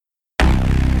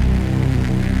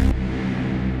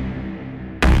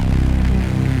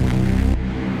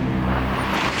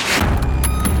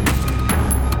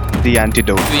The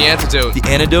Antidote. The Antidote. The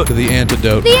Antidote. The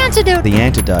Antidote. The Antidote. The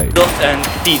Antidote.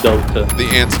 Antidote. The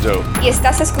Antidote. Y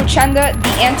estás escuchando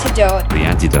The Antidote. The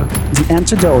Antidote. The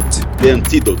Antidote. The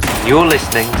Antidote. You're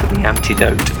listening to The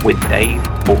Antidote with Dave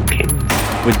Hawkins.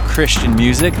 With Christian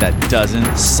music that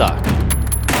doesn't suck.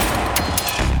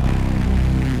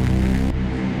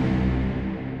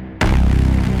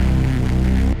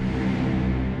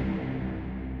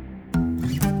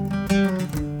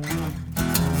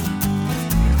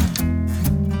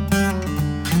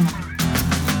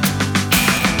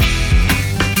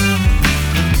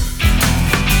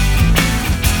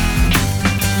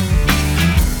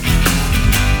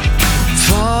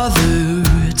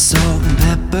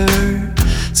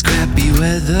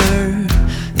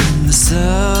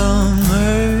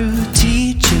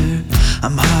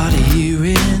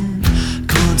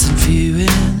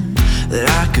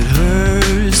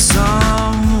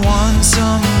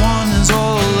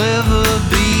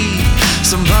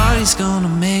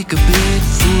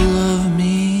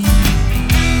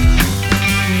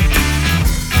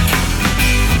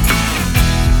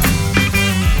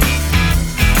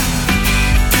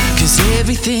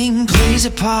 Everything plays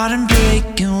a part in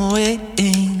breaking away.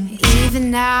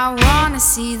 Even now I wanna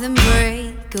see them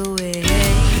break away.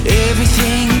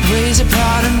 Everything plays a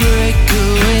part in break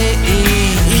away.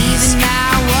 Even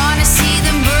now I wanna see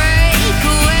them break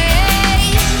away.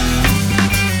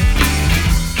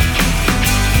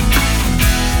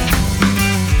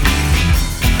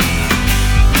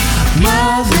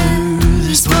 Mother,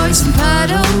 there's poison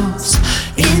puddles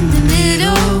in the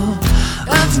middle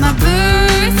of my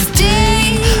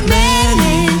birthday.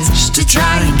 Managed to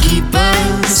try and keep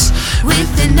us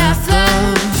with enough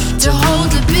love to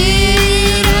hold a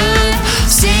bit of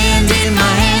sand in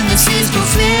my hand. This is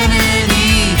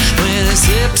profanity when it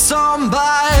slips on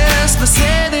bias, my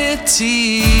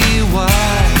sanity. Why?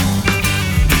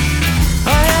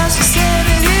 I ask for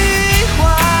sanity.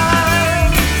 Why?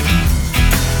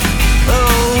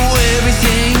 Oh,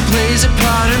 everything plays a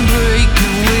part in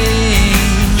breaking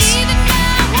wings. Even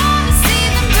now I wanna see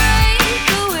them break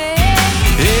away.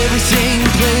 Everything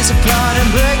plays a part in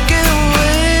breaking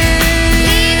away.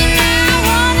 Even now I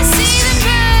wanna see them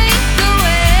break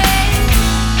away.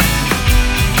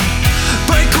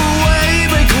 Break away,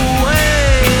 break away.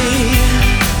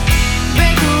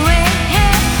 Break away.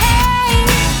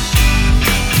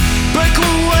 Break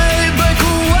away, break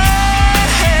away.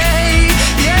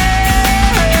 Yeah,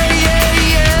 yeah,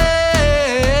 yeah.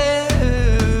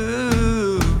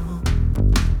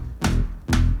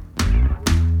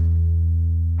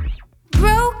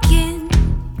 Broken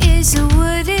is a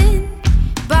wooden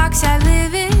box I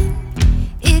live in.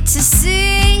 It's a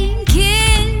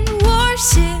sinking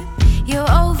warship. You're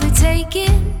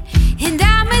overtaken, and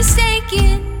I'm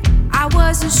mistaken. I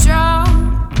wasn't strong.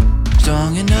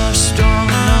 Strong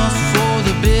enough for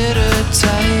the bitter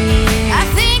tide. I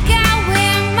think I'll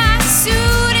wear my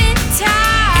suit and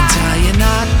tie. Tie a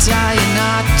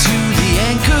knot to the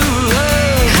anchor.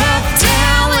 Up,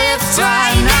 down, left,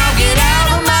 right, now get out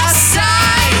of my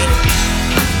sight.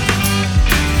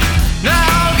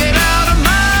 Now get out of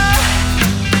my.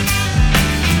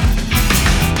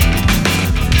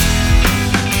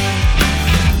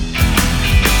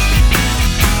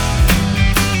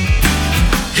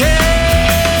 Hey,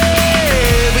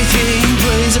 everything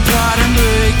plays a part in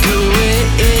break away.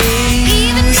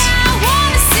 Even now I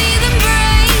wanna see them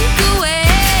break away.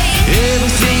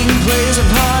 Everything plays a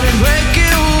part in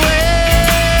breaking away.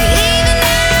 Even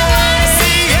now I wanna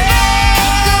see them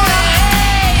break away.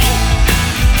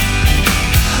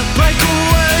 Break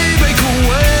away, break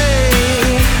away.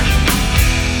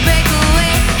 Break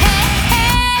away.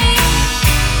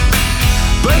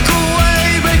 Break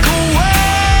away, break away.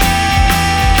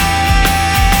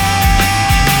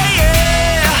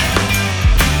 Yeah.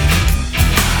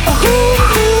 Ooh,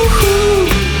 ooh, ooh.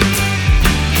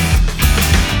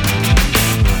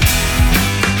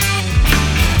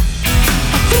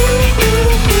 Ooh,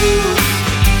 ooh, ooh.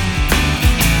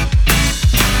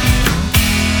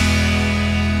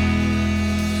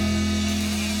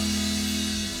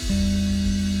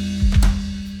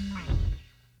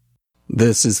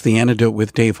 This is The Antidote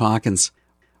with Dave Hawkins.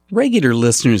 Regular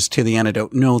listeners to The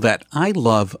Antidote know that I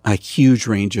love a huge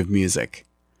range of music.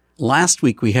 Last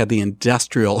week we had the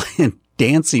industrial and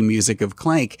dancey music of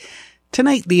Clank.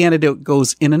 Tonight The Antidote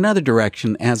goes in another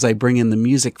direction as I bring in the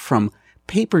music from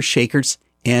Paper Shakers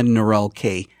and Norelle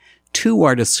K, two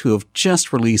artists who have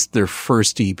just released their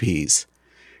first EPs.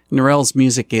 Norelle's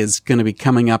music is going to be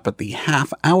coming up at the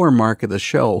half-hour mark of the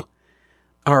show.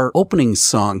 Our opening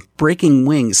song, Breaking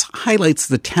Wings, highlights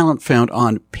the talent found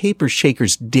on Paper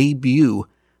Shaker's debut,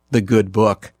 The Good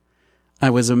Book. I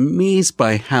was amazed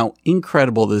by how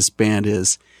incredible this band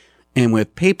is. And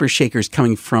with Paper Shakers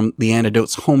coming from the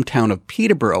Antidote's hometown of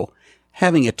Peterborough,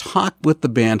 having a talk with the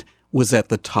band was at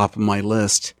the top of my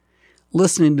list.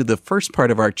 Listening to the first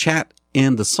part of our chat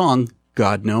and the song,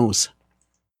 God Knows.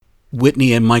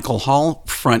 Whitney and Michael Hall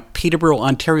front Peterborough,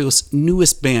 Ontario's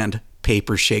newest band,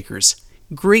 Paper Shakers.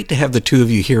 Great to have the two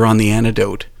of you here on The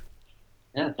Antidote.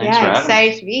 Yeah, thanks for having me.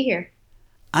 Excited to be here.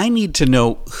 I need to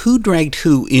know who dragged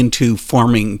who into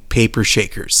forming Paper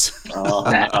Shakers.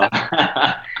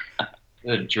 A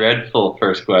dreadful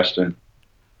first question.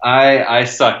 I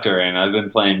sucked her in. I've been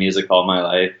playing music all my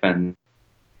life, and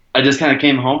I just kind of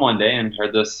came home one day and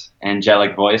heard this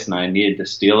angelic voice, and I needed to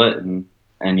steal it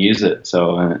and use it.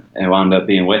 So it wound up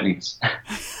being Whitney's.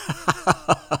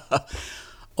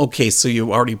 Okay, so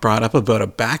you already brought up about a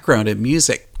background in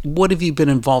music. What have you been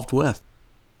involved with?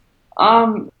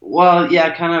 Well,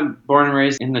 yeah, kind of born and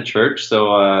raised in the church.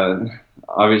 So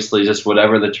obviously just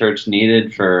whatever the church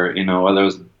needed for, whether it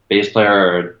was a bass player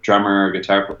or a drummer or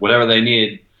guitar, whatever they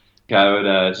needed, I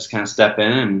would just kind of step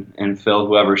in and fill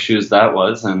whoever's shoes that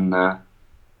was. And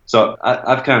so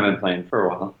I've kind of been playing for a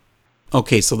while.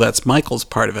 Okay, so that's Michael's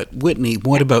part of it. Whitney,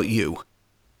 what about you?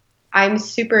 I'm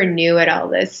super new at all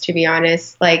this, to be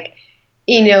honest.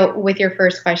 With your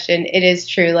first question, it is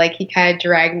true. He kind of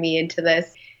dragged me into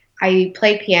this. I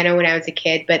played piano when I was a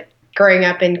kid, but growing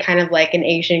up in kind of an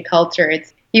Asian culture,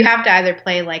 you have to either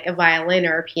play a violin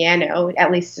or a piano,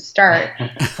 at least to start.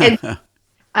 And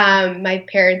my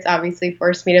parents obviously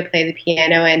forced me to play the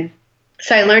piano, and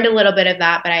so I learned a little bit of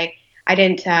that, but I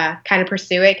didn't kind of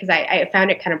pursue it because I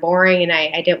found it kind of boring and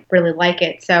I didn't really like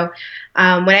it. So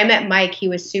when I met Mike, he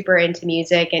was super into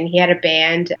music and he had a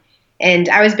band, and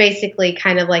I was basically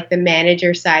kind of the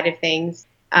manager side of things.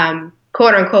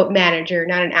 Quote unquote manager,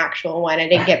 not an actual one. I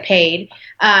didn't get paid.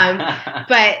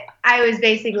 But I was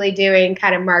basically doing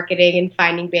kind of marketing and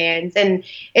finding bands. And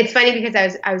it's funny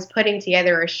because I was putting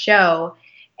together a show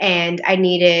and I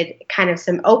needed kind of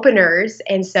some openers.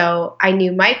 And so I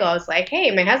knew Michael. I was like,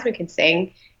 hey, my husband can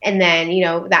sing. And then,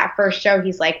 that first show,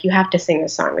 he's like, you have to sing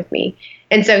this song with me.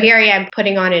 And so here I am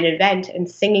putting on an event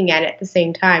and singing at the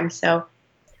same time. So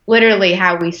literally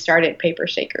how we started Paper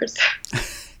Shakers.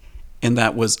 And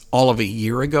that was all of a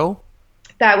year ago?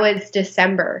 That was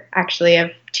December, actually,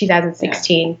 of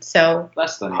 2016. Yeah. So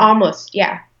less than almost,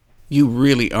 yeah. You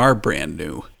really are brand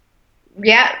new.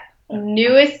 Yeah,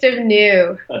 newest of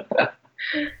new.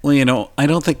 Well, I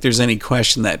don't think there's any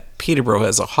question that Peterborough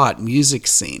has a hot music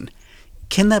scene.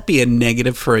 Can that be a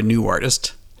negative for a new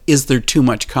artist? Is there too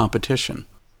much competition?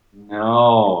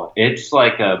 No, it's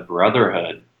like a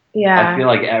brotherhood. Yeah. I feel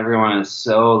like everyone is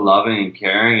so loving and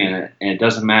caring, and it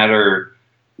doesn't matter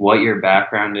what your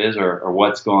background is or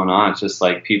what's going on. It's just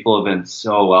people have been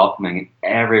so welcoming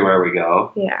everywhere we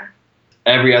go. Yeah.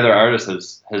 Every other artist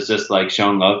has just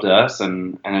shown love to us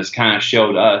and has kind of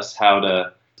showed us how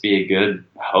to be a good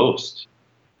host.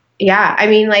 Yeah. I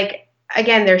mean,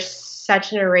 again, there's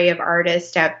such an array of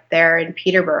artists out there in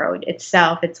Peterborough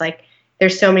itself. It's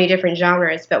there's so many different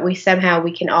genres, but we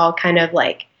can all kind of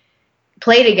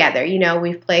play together.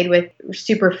 We've played with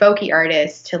super folky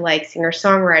artists to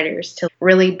singer-songwriters to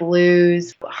really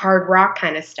blues, hard rock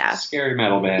kind of stuff. Scary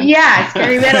metal band. Yeah,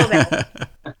 scary metal band.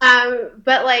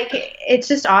 But it's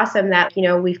just awesome that,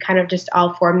 we've kind of just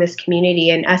all formed this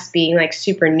community, and us being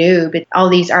super new, but all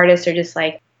these artists are just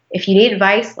if you need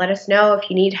advice, let us know. If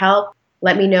you need help,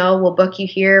 let me know. We'll book you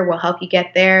here. We'll help you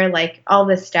get there, all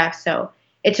this stuff. So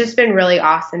it's just been really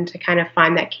awesome to kind of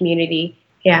find that community.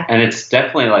 Yeah. And it's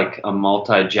definitely a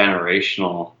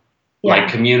multi-generational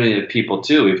community of people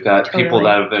too. We've got people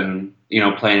that have been,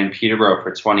 playing in Peterborough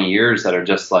for 20 years that are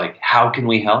just how can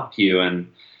we help you?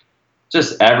 And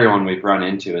just everyone we've run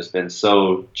into has been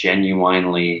so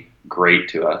genuinely great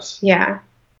to us. Yeah.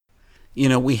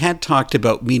 We had talked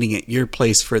about meeting at your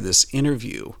place for this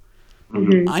interview.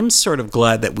 Mm-hmm. I'm sort of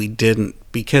glad that we didn't,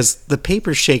 because the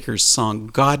Paper Shakers song,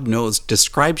 God Knows,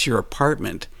 describes your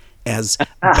apartment as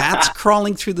bats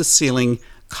crawling through the ceiling,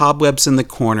 cobwebs in the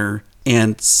corner,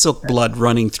 and silk blood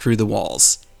running through the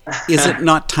walls. Is it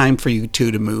not time for you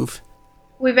two to move?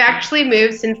 We've actually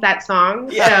moved since that song,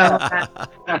 so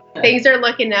things are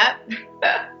looking up.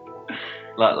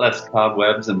 Less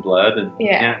cobwebs and blood. And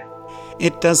yeah.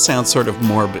 It does sound sort of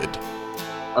morbid.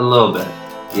 A little bit,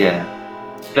 yeah.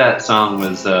 That song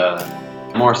was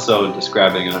more so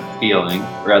describing a feeling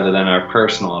rather than our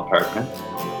personal apartment.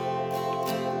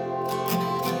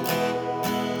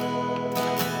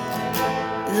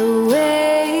 The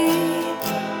way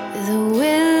the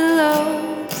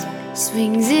willows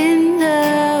swings in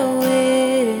the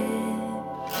wind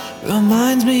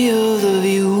reminds me of the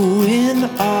view in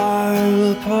our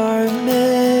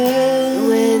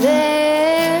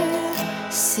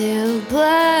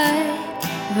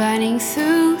running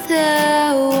through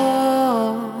the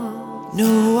wall.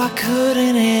 No, I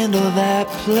couldn't handle that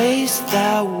place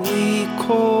that we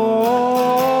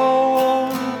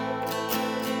call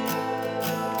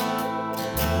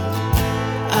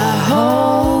a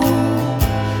home.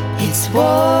 It's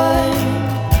warm,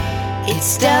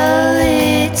 it's dull,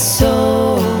 it's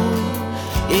so.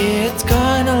 It's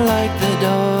kinda like the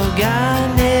dog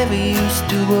I never used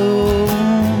to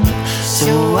own.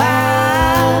 So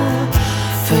I'll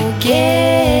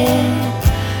forget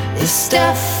the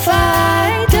stuff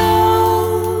I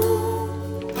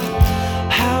don't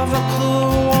have a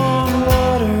clue on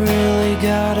what I really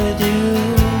gotta do.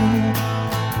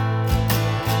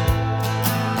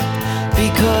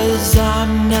 Because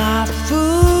I'm not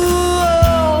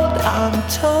fooled, I'm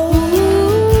told.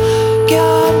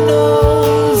 God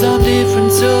knows I'm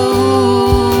different, so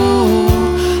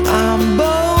I'm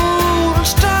bold,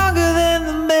 stronger than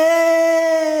the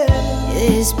man.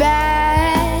 There's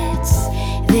bats,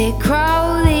 they're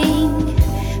crawling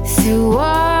through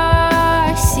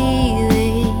our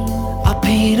ceiling. I'll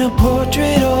paint a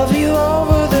portrait of you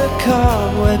over the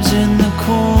cobwebs in the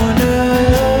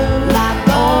corner. My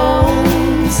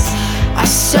bones are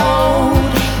sold,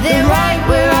 they're right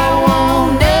where I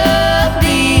wanna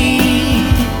be.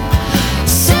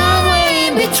 Somewhere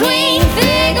in between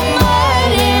thick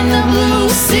mud and the blue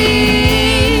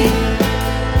sea.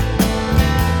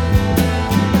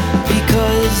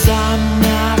 Because I'm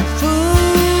not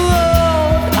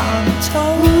fooled, I'm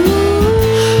told.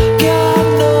 God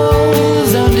knows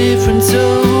I'm different, so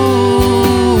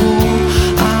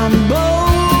I'm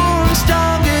born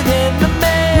stronger than the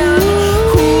man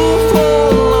who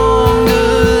fall longer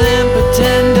than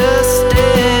pretend to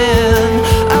stand.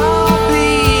 I'll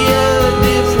be a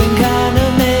different kind of man.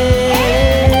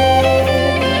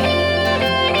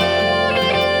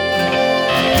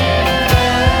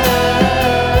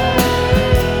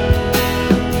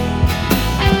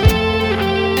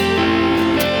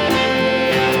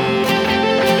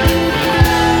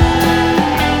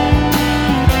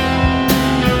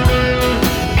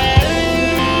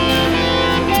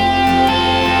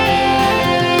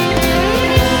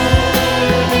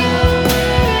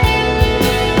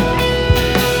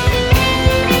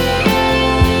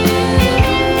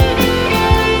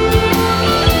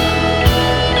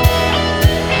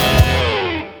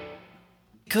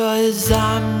 Cause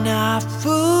I'm not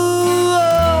fooled,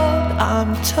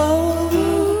 I'm told.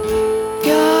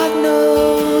 God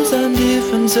knows I'm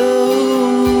different, so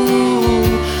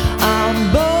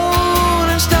I'm bold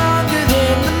and stronger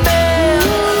than the man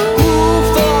who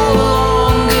fall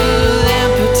longer than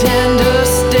pretend to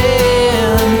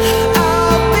stand.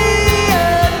 I'll be a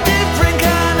different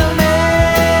kind of man.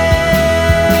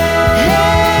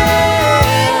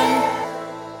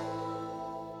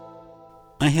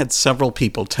 I had several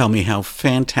people tell me how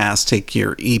fantastic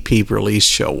your EP release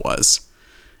show was.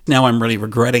 Now I'm really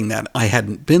regretting that I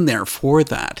hadn't been there for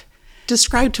that.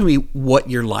 Describe to me what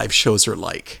your live shows are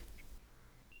like.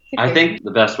 I think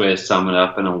the best way to sum it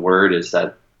up in a word is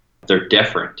that they're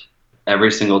different.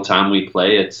 Every single time we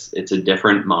play, it's a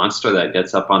different monster that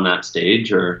gets up on that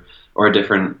stage, or a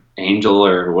different angel,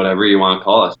 or whatever you want to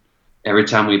call it. Every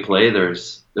time we play,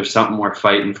 there's something we're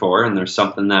fighting for, and there's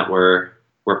something that we're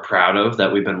proud of,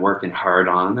 that we've been working hard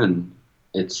on, and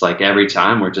it's like every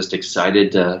time we're just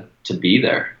excited to be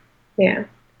there. Yeah.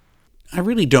 I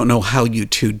really don't know how you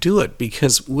two do it,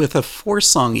 because with a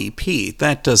 4-song EP,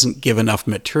 that doesn't give enough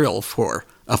material for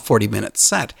a 40-minute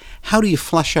set. How do you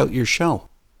flesh out your show?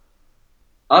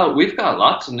 Oh, we've got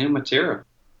lots of new material.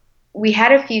 We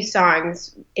had a few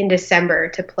songs in December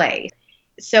to play.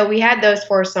 So we had those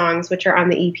 4 songs, which are on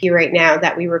the EP right now,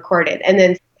 that we recorded. And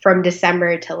then from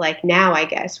December to like now, I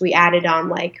guess, we added on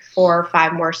like 4 or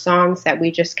 5 more songs that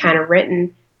we just kind of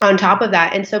written on top of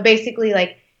that. And so basically,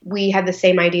 like, we had the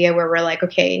same idea where we're like,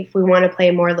 okay, if we want to play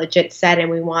a more legit set and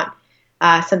we want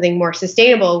something more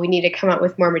sustainable, we need to come up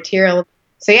with more material.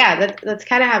 So yeah, that's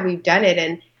kind of how we've done it.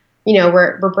 And, you know,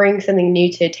 we're bringing something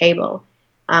new to the table.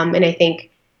 And I think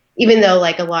even though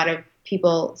like a lot of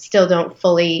people still don't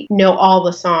fully know all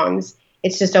the songs,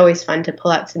 it's just always fun to pull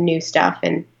out some new stuff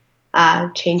and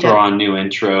change throw up. on new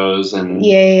intros and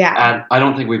Yeah. I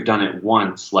don't think we've done it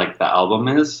once like the album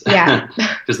is. Yeah.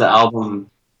 Because the album,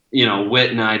 you know,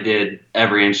 Whit and I did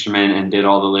every instrument and did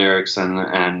all the lyrics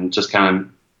and just kind of,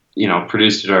 you know,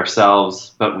 produced it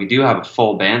ourselves. But we do have a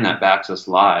full band that backs us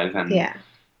live,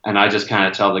 and I just kind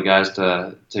of tell the guys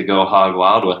to go hog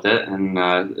wild with it, and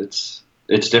it's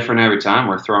different every time.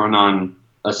 We're throwing on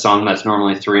a song that's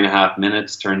normally 3.5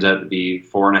 minutes turns out to be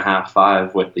 4.5,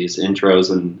 5 with these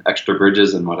intros and extra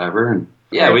bridges and whatever. And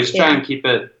yeah, we just try and keep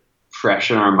it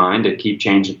fresh in our mind to keep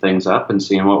changing things up and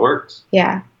seeing what works.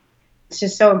 Yeah. It's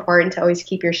just so important to always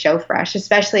keep your show fresh,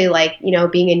 especially like,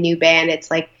 being a new band.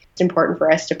 It's like, it's important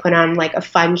for us to put on like a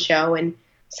fun show and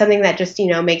something that just,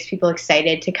 makes people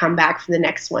excited to come back for the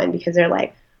next one, because they're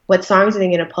like, what songs are they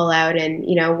going to pull out, and,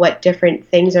 what different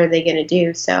things are they going to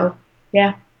do? So,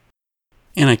 yeah.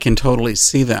 And I can totally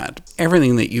see that.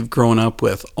 Everything that you've grown up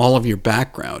with, all of your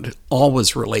background,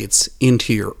 always relates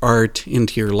into your art,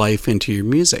 into your life, into your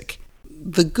music.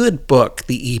 The good book,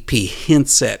 the EP,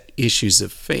 hints at issues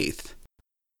of faith.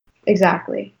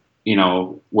 Exactly.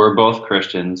 We're both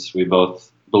Christians. We both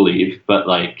believe, but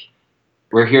like,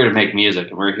 we're here to make music,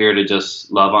 and we're here to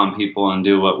just love on people and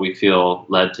do what we feel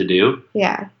led to do.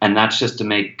 Yeah. And that's just to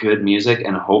make good music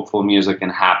and hopeful music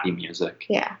and happy music.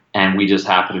 Yeah. And we just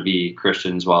happen to be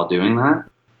Christians while doing that.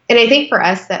 And I think for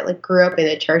us that like grew up in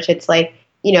the church, it's like,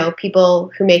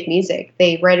 people who make music,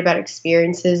 they write about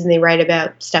experiences and they write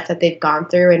about stuff that they've gone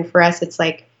through. And for us, it's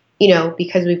like,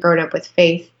 because we've grown up with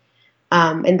faith,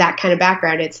 and that kind of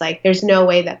background, it's like there's no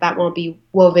way that won't be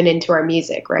woven into our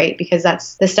music, right? Because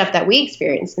that's the stuff that we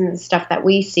experience and the stuff that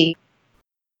we see.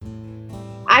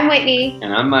 I'm Whitney.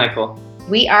 And I'm Michael.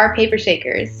 We are Paper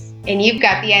Shakers, and you've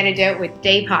got The Antidote with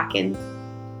Dave Hawkins.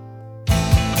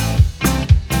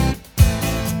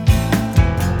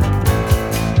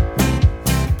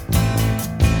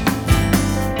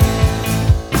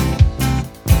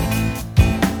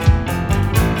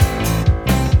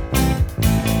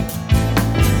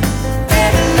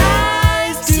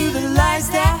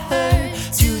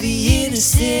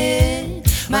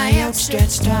 My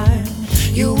outstretched arm,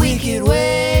 your wicked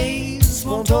ways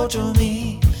won't torture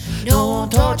me, no,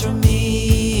 won't torture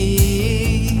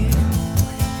me.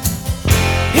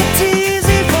 It's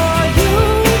easy for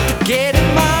you to get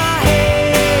in my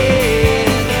head.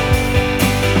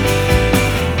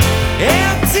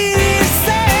 It's easy to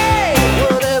say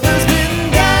whatever's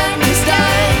been done is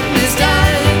done, is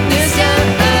done, is done.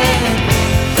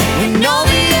 When all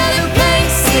the other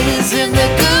places in the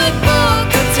good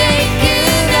book are taken.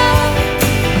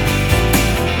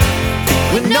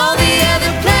 When all the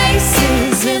other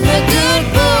places in the good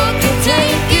book are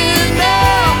taken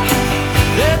up,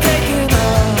 they're taken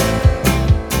up.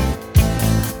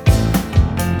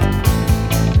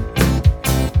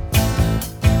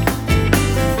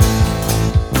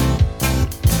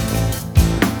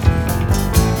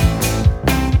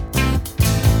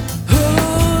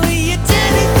 Oh, you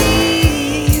dirty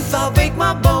thief, I'll break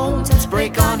my bones,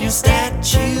 break on your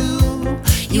statue.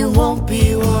 You won't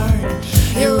be warned.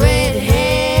 Your red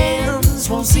hands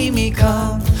won't see me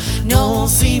come, no, won't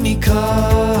see me coming.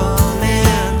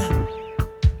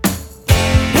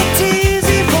 It's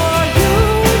easy for you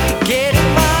to get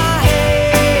in my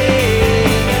head.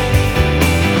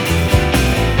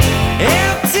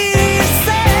 It's easy to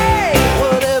say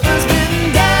whatever's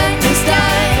been done is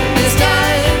done, is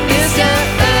done, is done.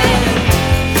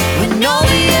 When all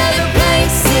the other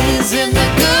places in the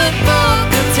good book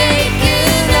are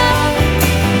taken up.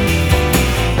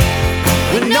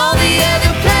 When all the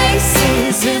other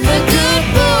places in the good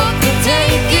book are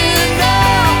taken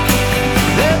up,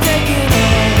 they're taken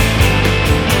up.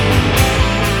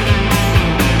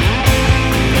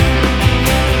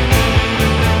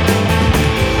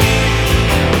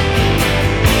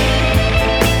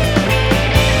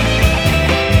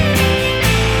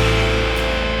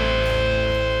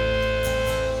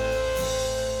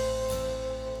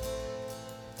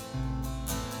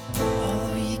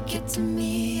 Oh, you get to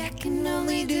me, I can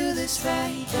only do this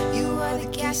right. You are the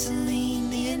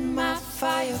gasoline in my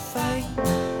firefight.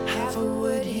 Have a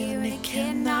word here and it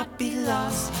cannot be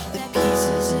lost. The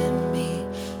pieces in me,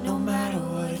 no matter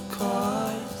what it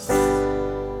costs.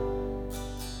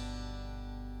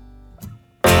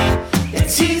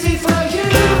 It's easy for you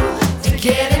to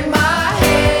get in my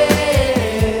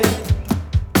head,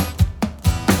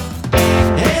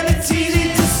 and it's easy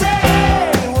to say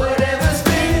whatever's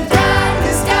been done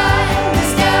is done,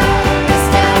 is done, is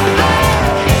done.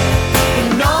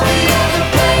 And all the other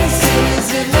places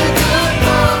in the good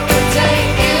book are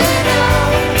taken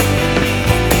up.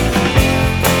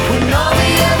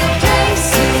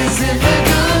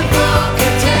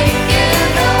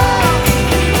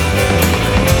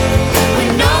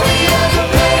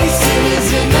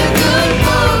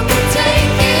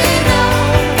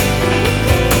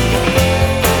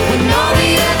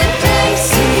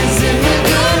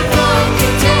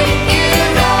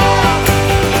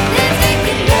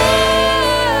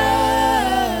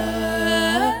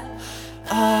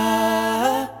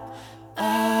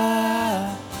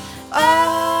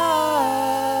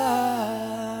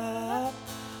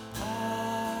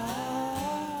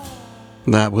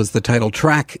 That was the title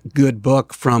track, Good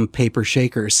Book, from Paper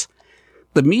Shakers.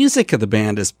 The music of the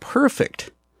band is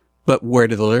perfect, but where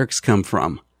do the lyrics come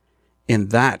from?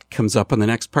 And that comes up on the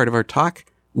next part of our talk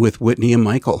with Whitney and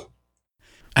Michael.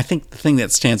 I think the thing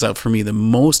that stands out for me the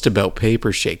most about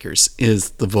Paper Shakers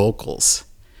is the vocals.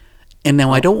 And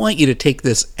now I don't want you to take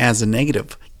this as a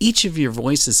negative. Each of your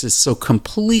voices is so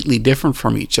completely different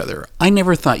from each other. I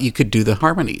never thought you could do the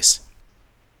harmonies.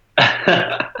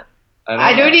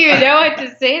 I don't even know what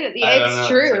to say. It's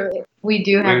true. We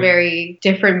do have very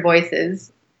different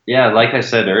voices. Yeah, like I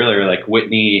said earlier, like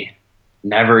Whitney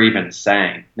never even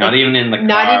sang. Not even in the car.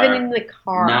 Not even in the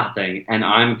car. Nothing. And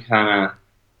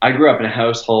I grew up in a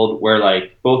household where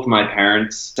like both my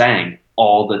parents sang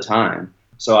all the time.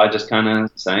 So I just kind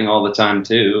of sang all the time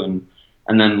too.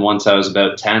 And then once I was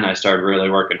about 10, I started really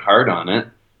working hard on it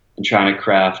and trying to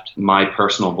craft my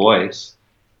personal voice.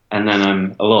 And then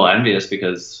I'm a little envious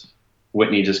because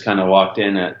Whitney just kind of walked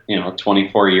in at,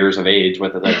 24 years of age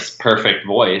with this perfect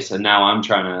voice. And now I'm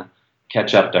trying to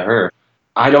catch up to her.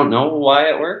 I don't know why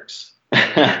it works.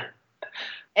 And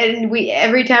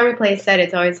every time we play a set,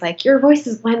 it's always like, your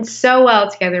voices blend so well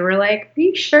together. We're like, are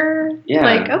you sure? Yeah.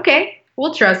 Like, okay,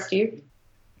 we'll trust you.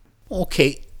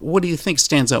 Okay, what do you think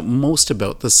stands out most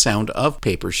about the sound of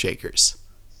Paper Shakers?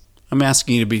 I'm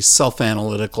asking you to be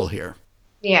self-analytical here.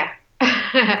 Yeah.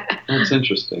 That's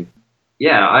interesting.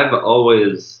 Yeah, I've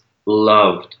always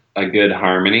loved a good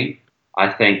harmony.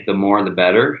 I think the more the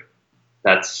better.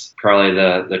 That's probably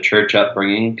the church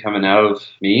upbringing coming out of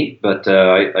me. But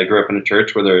I grew up in a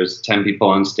church where there's 10 people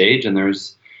on stage and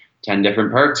there's 10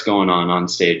 different parts going on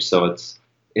stage. So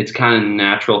it's kind of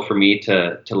natural for me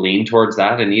to lean towards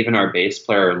that. And even our bass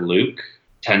player, Luke,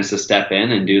 tends to step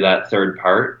in and do that third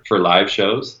part for live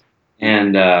shows.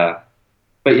 And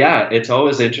but yeah, it's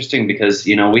always interesting because,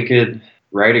 we could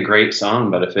write a great song,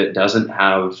 but if it doesn't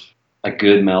have a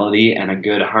good melody and a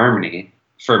good harmony,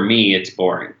 for me, it's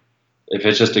boring. If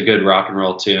it's just a good rock and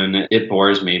roll tune, it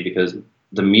bores me because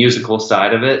the musical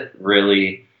side of it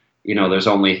really, there's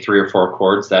only 3 or 4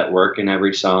 chords that work in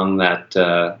every song that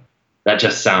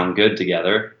just sound good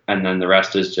together. And then the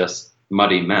rest is just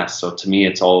muddy mess. So to me,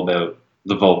 it's all about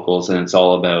the vocals and it's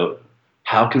all about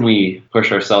how can we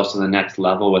push ourselves to the next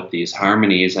level with these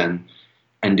harmonies and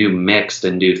do mixed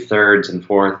and do thirds and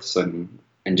fourths and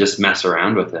just mess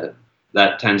around with it.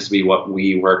 That tends to be what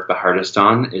we work the hardest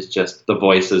on, is just the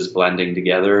voices blending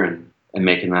together and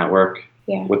making that work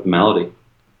with melody.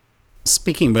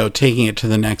 Speaking about taking it to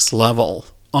the next level,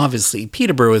 obviously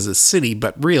Peterborough is a city,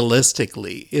 but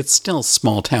realistically, it's still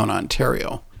small town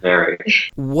Ontario. Very.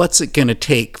 What's it going to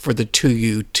take for the two of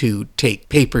you to take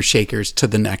Paper Shakers to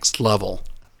the next level?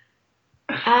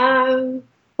 Well,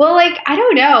 I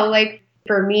don't know.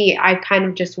 For me, I've kind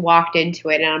of just walked into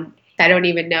it and I don't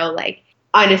even know,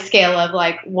 on a scale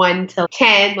of 1 to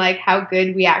 10, how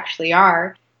good we actually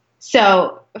are.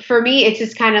 So for me, it's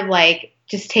just kind of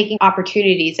just taking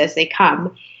opportunities as they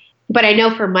come. But I know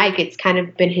for Mike, it's kind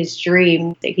of been his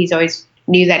dream. He's always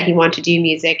knew that he wanted to do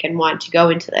music and wanted to go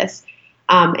into this.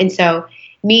 And so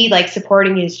me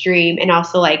supporting his dream and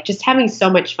also just having so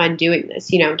much fun doing this,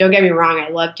 don't get me wrong. I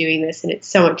love doing this and it's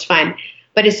so much fun,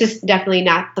 but it's just definitely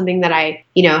not something that I,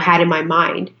 had in my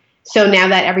mind. So now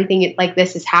that everything like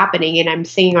this is happening and I'm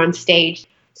singing on stage,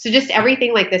 so just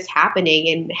everything like this happening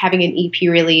and having an EP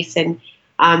release and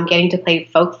getting to play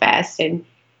Folk Fest and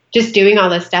just doing all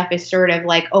this stuff is sort of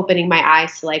opening my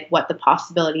eyes to what the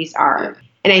possibilities are.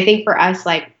 And I think for us,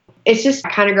 it's just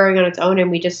kind of growing on its own. And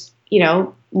we just,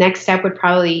 next step would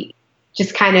probably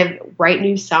just kind of write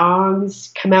new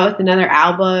songs, come out with another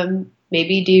album,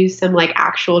 maybe do some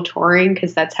actual touring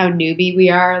because that's how newbie we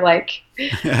are.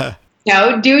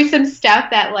 Do some stuff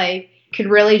that could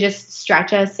really just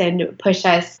stretch us and push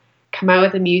us, come out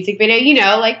with a music video,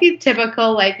 the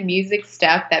typical music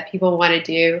stuff that people want to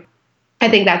do. I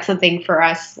think that's something for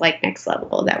us next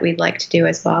level that we'd like to do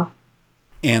as well.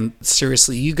 And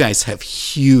seriously, you guys have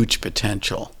huge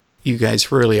potential. You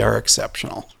guys really are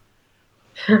exceptional.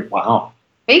 Wow.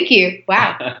 Thank you.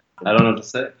 Wow. I don't know what to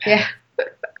say. Yeah.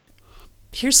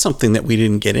 Here's something that we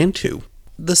didn't get into.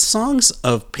 The songs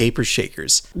of Paper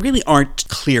Shakers really aren't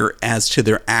clear as to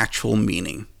their actual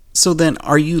meaning. So then,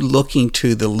 are you looking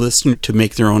to the listener to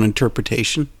make their own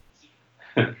interpretation?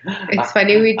 It's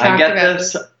funny we talk about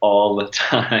this all the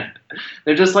time.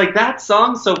 They're just that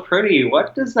song's so pretty.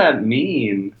 What does that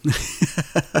mean?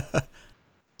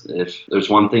 If there's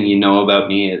one thing you know about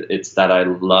me, it's that I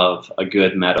love a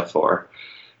good metaphor.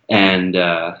 And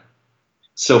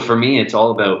so for me, it's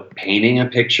all about painting a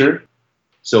picture.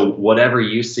 So whatever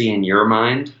you see in your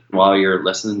mind while you're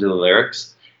listening to the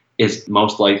lyrics is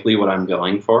most likely what I'm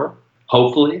going for,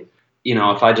 hopefully.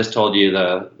 if I just told you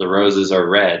the roses are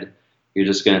red, you're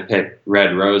just going to pick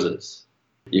red roses.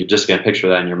 You're just going to picture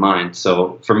that in your mind.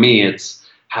 So for me, it's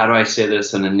how do I say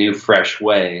this in a new, fresh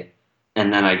way?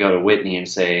 And then I go to Whitney and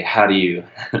say, how do you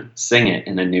sing it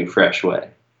in a new, fresh way?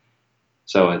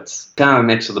 So it's kind of a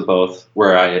mix of the both,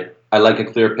 where I like a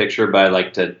clear picture, but I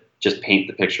like to just paint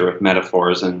the picture with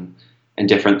metaphors and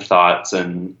different thoughts.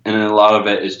 And a lot of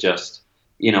it is just,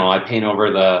 I paint over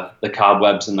the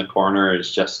cobwebs in the corner.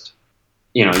 Is just,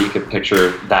 you could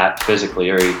picture that physically,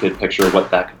 or you could picture what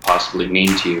that could possibly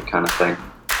mean to you, kind of thing.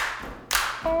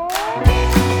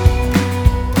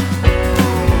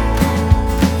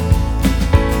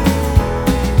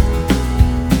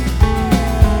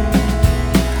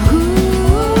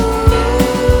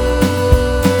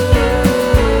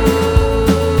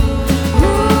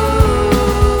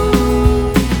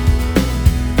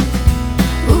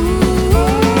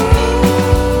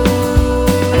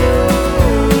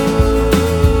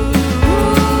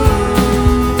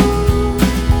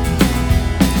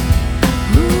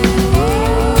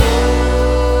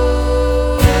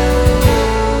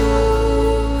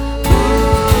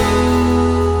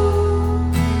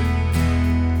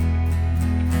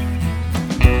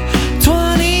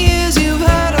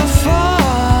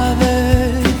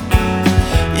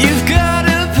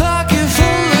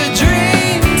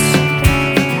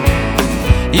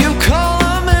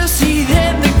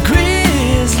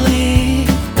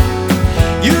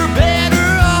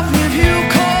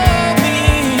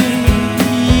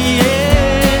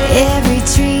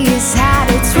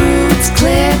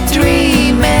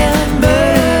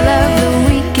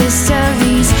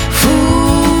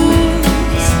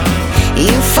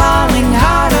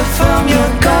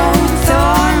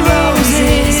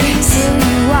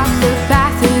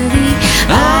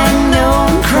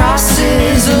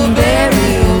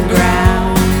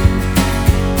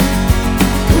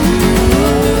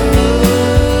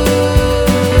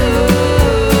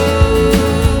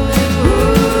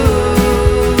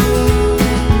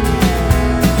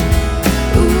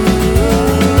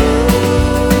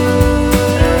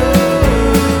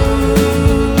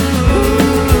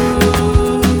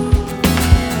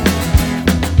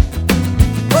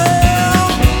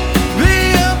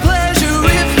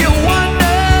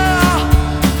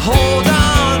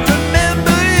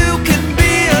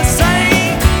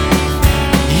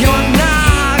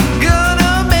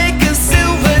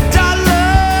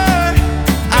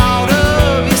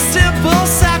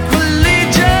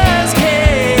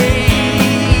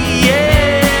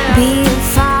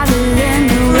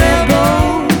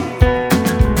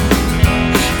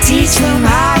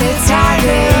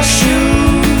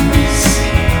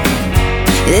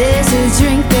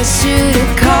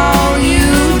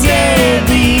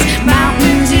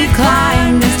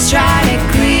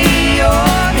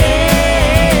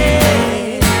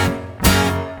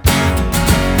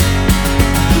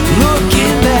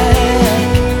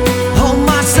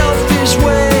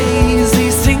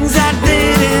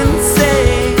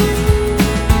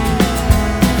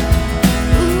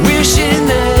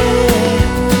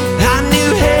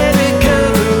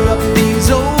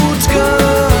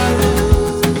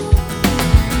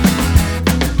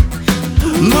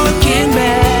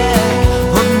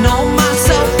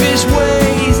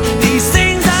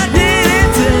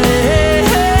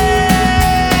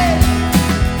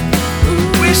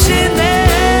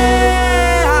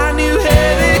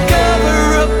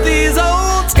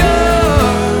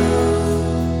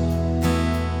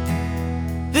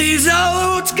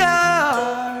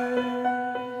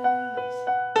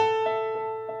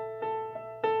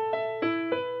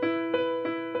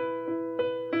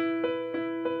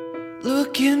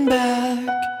 Looking back,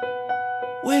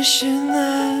 wishing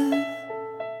that,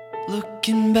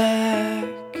 looking back,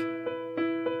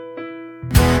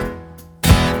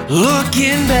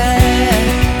 looking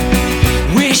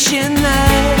back, wishing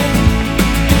that,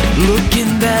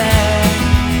 looking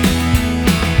back,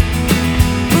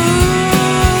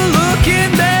 ooh,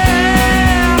 looking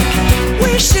back,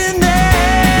 wishing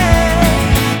that,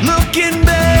 looking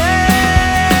back.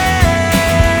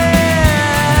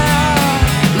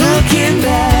 Looking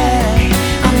back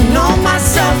on all my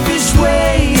selfish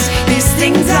ways, these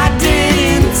things I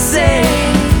didn't say,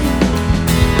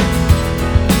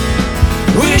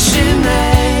 wishing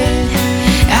that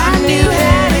I knew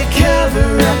how to cope.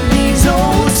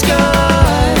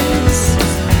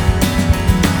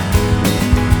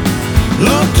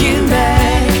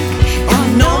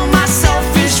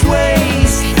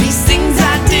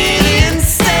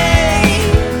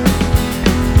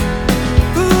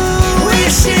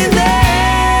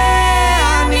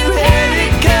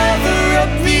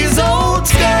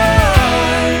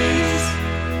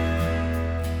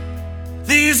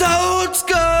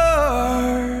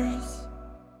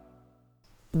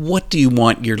 what do you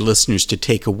want your listeners to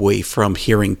take away from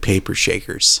hearing Paper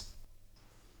Shakers?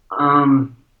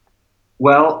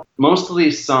 Well, most of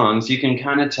these songs, you can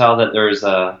kind of tell that there's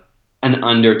an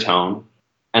undertone.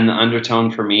 And the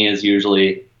undertone for me is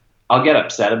usually I'll get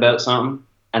upset about something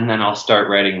and then I'll start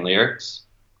writing lyrics.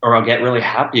 Or I'll get really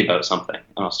happy about something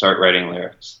and I'll start writing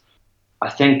lyrics. I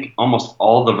think almost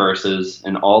all the verses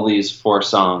in all these 4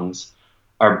 songs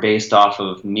are based off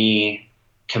of me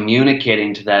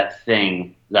communicating to that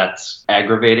thing that's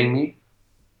aggravating me.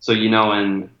 So,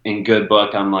 in Good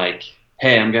Book, I'm like,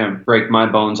 hey, I'm going to break my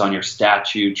bones on your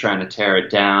statue, trying to tear it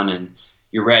down, and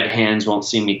your red hands won't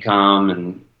see me come,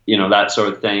 and, that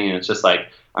sort of thing. And it's just like,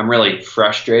 I'm really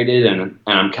frustrated, and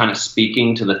I'm kind of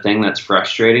speaking to the thing that's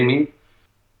frustrating me.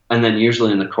 And then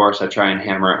usually in the chorus, I try and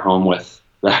hammer it home with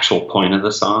the actual point of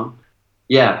the song.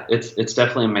 Yeah, it's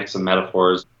definitely a mix of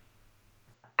metaphors.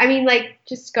 I mean, like,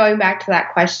 just going back to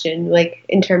that question, like,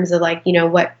 in terms of, like,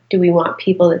 what do we want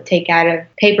people to take out of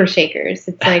Paper Shakers?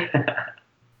 It's like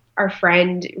our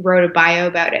friend wrote a bio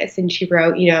about us, and she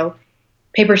wrote,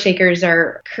 Paper Shakers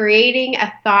are creating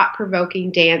a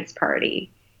thought-provoking dance party.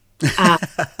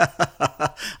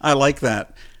 I like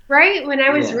that. Right? When I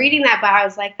was reading that bio, I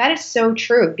was like, that is so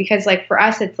true. Because, like, for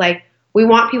us, it's like, we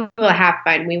want people to have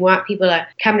fun. We want people to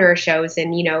come to our shows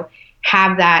and,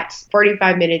 have that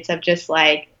 45 minutes of just,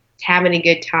 like, having a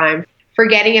good time,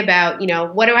 forgetting about,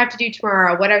 what do I have to do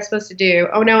tomorrow? What I'm supposed to do?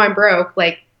 Oh, no, I'm broke.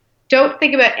 Like, don't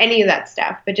think about any of that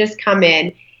stuff, but just come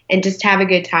in and just have a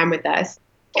good time with us.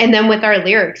 And then with our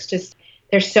lyrics, just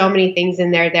there's so many things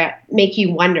in there that make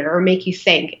you wonder or make you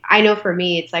think. I know for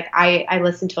me, it's like I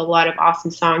listen to a lot of awesome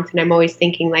songs, and I'm always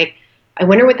thinking, like, I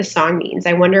wonder what the song means.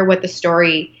 I wonder what the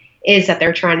story is that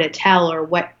they're trying to tell, or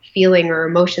what feeling or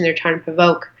emotion they're trying to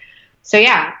provoke. So,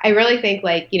 yeah, I really think,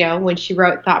 like, when she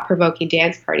wrote Thought-Provoking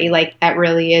Dance Party, like, that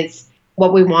really is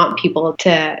what we want people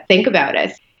to think about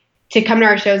us, to come to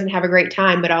our shows and have a great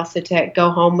time, but also to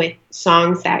go home with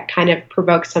songs that kind of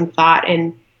provoke some thought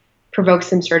and provoke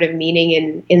some sort of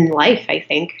meaning in life, I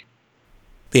think.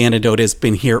 The Antidote has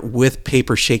been here with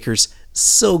Paper Shakers.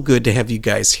 So good to have you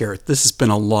guys here. This has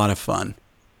been a lot of fun.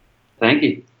 Thank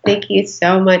you. Thank you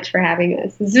so much for having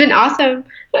us. This has been awesome.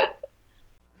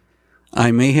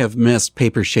 I may have missed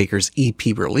Paper Shakers'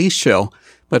 EP release show,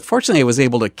 but fortunately I was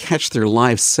able to catch their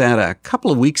live set a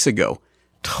couple of weeks ago.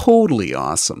 Totally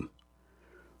awesome.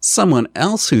 Someone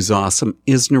else who's awesome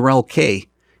is Norelle K,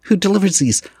 who delivers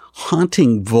these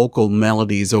haunting vocal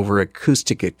melodies over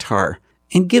acoustic guitar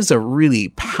and gives a really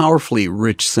powerfully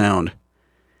rich sound.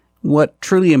 What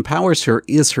truly empowers her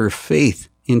is her faith,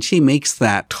 and she makes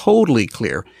that totally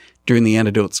clear during the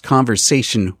Antidote's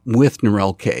conversation with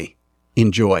Norelle K.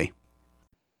 Enjoy.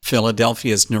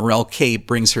 Philadelphia's Norelle K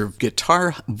brings her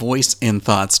guitar, voice, and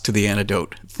thoughts to the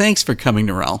Antidote. Thanks for coming,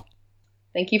 Norelle.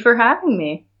 Thank you for having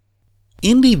me.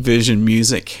 Indie Vision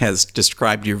Music has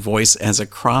described your voice as a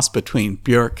cross between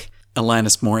Björk,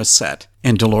 Alanis Morissette,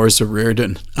 and Dolores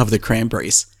O'Riordan of the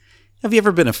Cranberries. Have you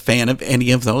ever been a fan of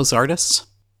any of those artists?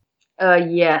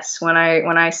 Yes. When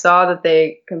I saw that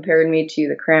they compared me to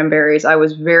the Cranberries, I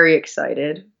was very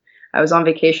excited. I was on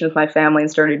vacation with my family and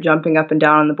started jumping up and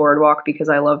down on the boardwalk because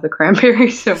I love the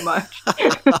Cranberries so much.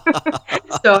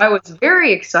 So I was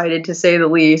very excited, to say the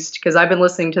least, because I've been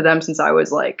listening to them since I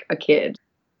was like a kid.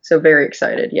 So very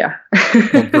excited, yeah.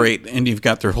 Well, great. And you've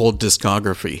got their whole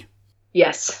discography.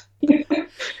 Yes.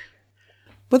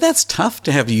 But that's tough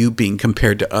to have you being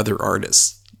compared to other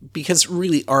artists, because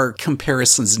really, are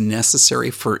comparisons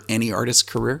necessary for any artist's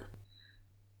career?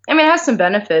 I mean, it has some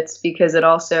benefits because it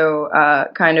also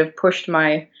kind of pushed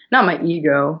not my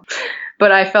ego,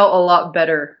 but I felt a lot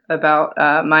better about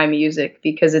my music,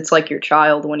 because it's like your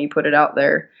child when you put it out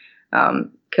there.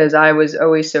 Because I was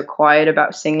always so quiet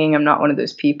about singing. I'm not one of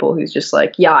those people who's just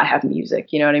like, yeah, I have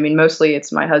music. You know what I mean? Mostly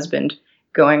it's my husband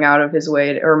going out of his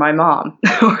way, or my mom,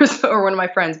 or one of my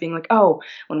friends being like, oh,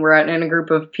 when we're in a group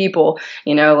of people,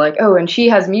 like, oh, and she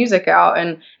has music out,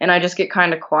 and I just get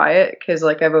kind of quiet, because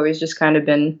like I've always just kind of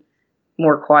been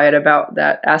more quiet about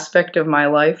that aspect of my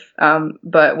life.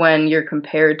 But when you're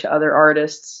compared to other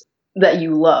artists that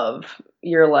you love,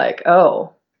 you're like,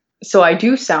 oh, so I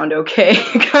do sound okay,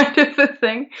 kind of a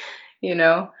thing,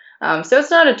 So it's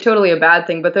not totally a bad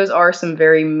thing, but those are some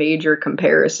very major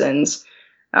comparisons.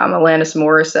 Alanis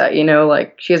Morissette,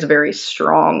 like, she has a very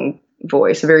strong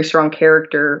voice, a very strong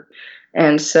character.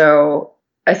 And so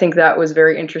I think that was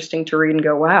very interesting to read and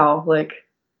go, wow, like,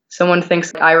 someone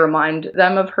thinks I remind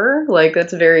them of her. Like,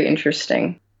 that's very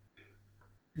interesting.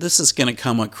 This is going to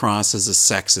come across as a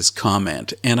sexist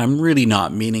comment, and I'm really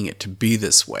not meaning it to be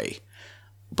this way.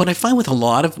 But I find with a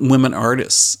lot of women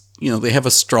artists, they have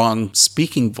a strong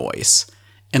speaking voice,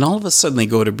 and all of a sudden they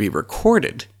go to be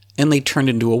recorded, and they turn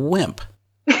into a wimp.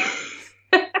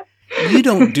 You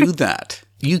don't do that.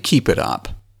 You keep it up,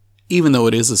 even though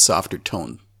it is a softer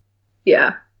tone.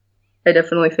 Yeah, I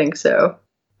definitely think so.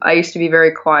 I used to be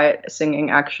very quiet singing,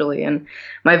 actually, and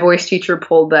my voice teacher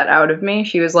pulled that out of me.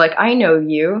 She was like, I know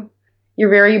you.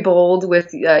 You're very bold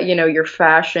with, your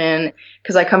fashion,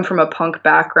 because I come from a punk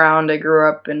background. I grew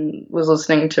up and was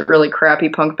listening to really crappy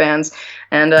punk bands,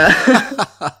 and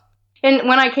and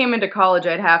when I came into college,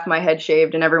 I had half my head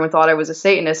shaved, and everyone thought I was a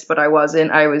Satanist, but I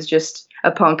wasn't. I was just a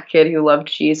punk kid who loved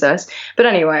Jesus. But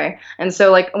anyway, and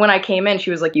so like when I came in, she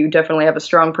was like, you definitely have a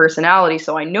strong personality,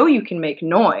 so I know you can make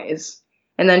noise.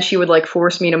 And then she would like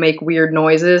force me to make weird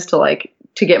noises to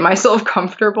get myself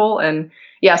comfortable. And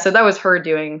yeah, so that was her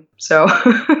doing. So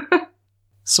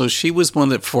So she was one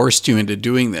that forced you into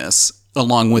doing this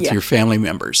along with your family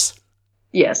members.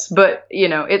 Yes, but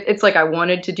it's like I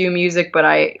wanted to do music, but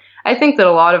I think that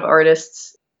a lot of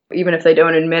artists, even if they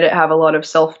don't admit it, have a lot of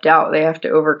self-doubt they have to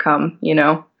overcome,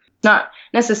 Not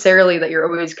necessarily that you're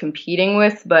always competing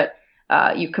with, but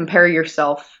you compare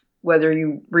yourself, whether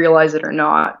you realize it or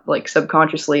not, like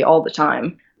subconsciously all the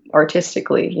time,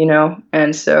 artistically,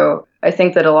 And so I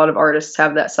think that a lot of artists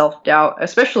have that self-doubt,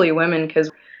 especially women,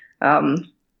 because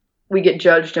we get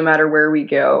judged no matter where we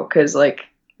go, because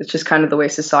it's just kind of the way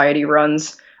society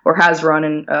runs, or has run,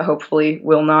 and hopefully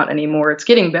will not anymore. It's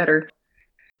getting better.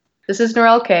 This is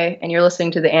Norelle K, and you're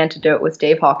listening to The Antidote with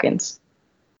Dave Hawkins.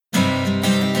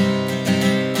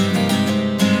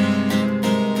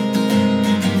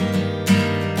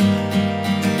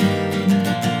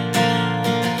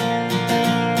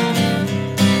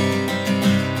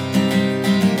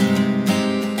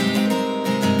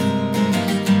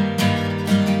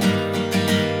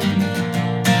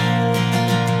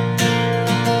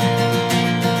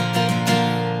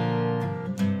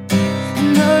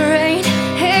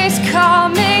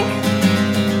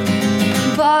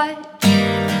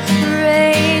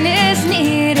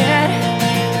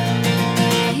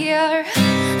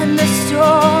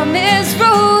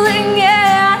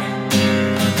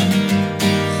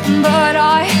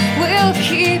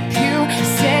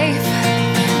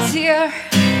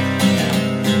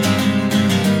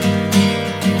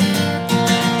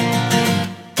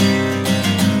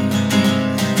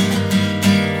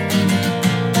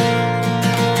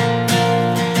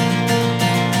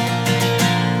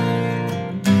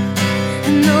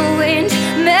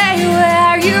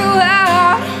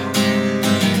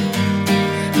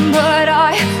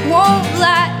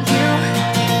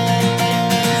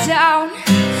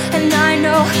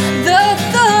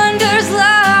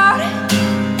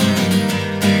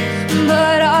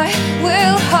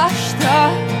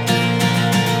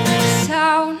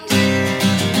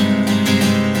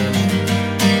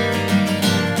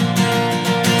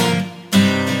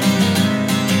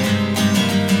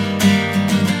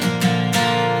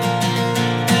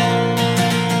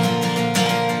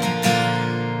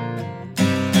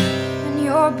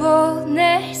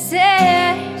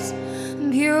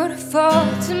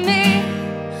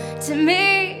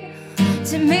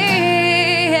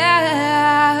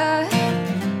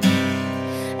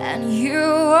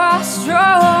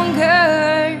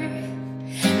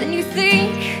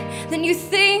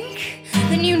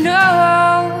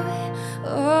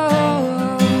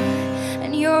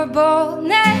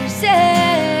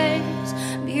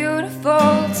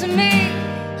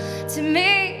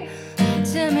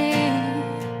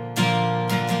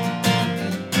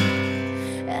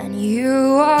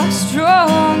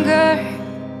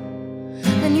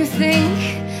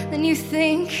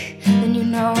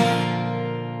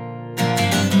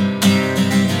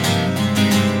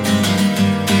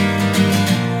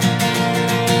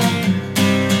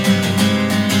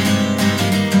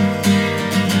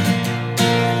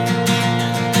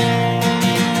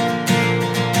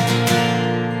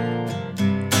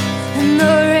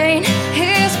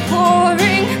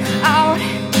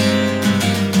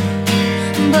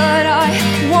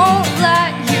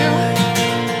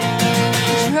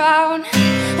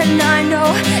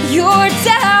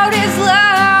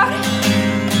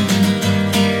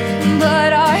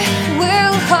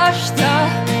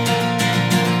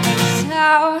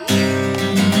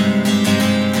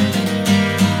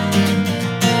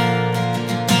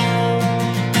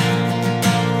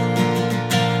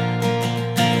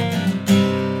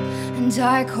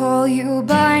 I call you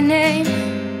by name.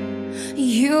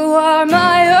 You are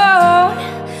my own.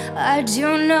 I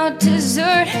do not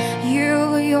desert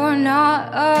you. You're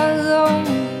not alone.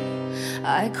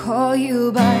 I call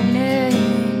you by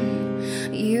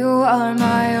name. You are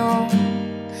my own.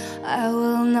 I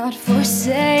will not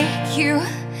forsake you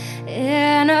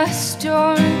in a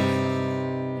storm.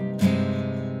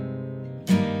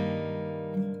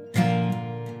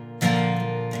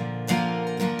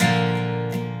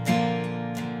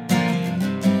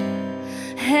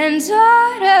 And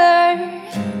daughter,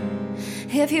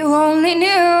 if you only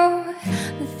knew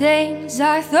the things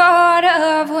I thought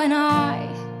of when I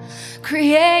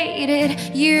created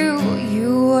you,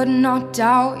 you would not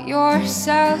doubt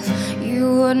yourself,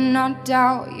 you would not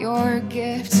doubt your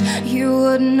gifts, you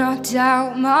would not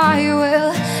doubt my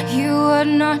will, you would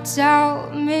not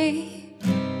doubt me.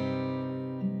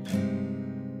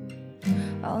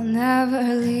 I'll never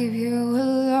leave you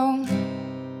alone.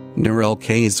 Norelle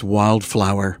K's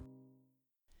Wildflower.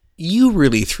 You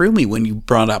really threw me when you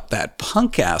brought up that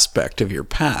punk aspect of your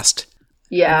past.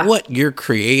 Yeah. What you're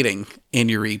creating in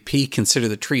your EP, Consider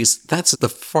the Trees, that's the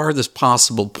farthest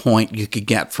possible point you could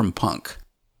get from punk.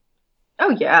 Oh,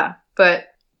 yeah. But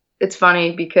it's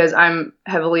funny because I'm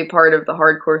heavily part of the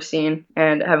hardcore scene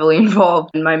and heavily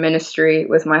involved in my ministry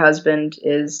with my husband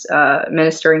is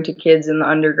ministering to kids in the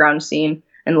underground scene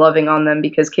and loving on them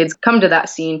because kids come to that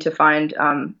scene to find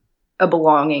a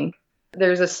belonging.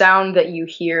 There's a sound that you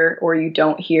hear or you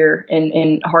don't hear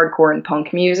in hardcore and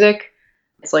punk music.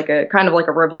 It's like a kind of like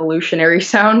a revolutionary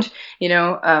sound, you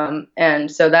know?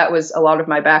 And so that was a lot of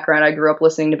my background. I grew up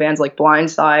listening to bands like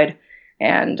Blindside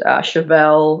and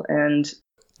Chevelle and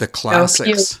the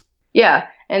classics. Yeah.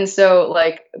 And so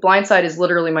like Blindside is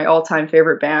literally my all-time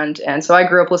favorite band. And so I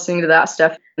grew up listening to that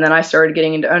stuff. And then I started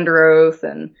getting into Underoath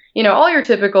and, you know, all your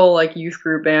typical like youth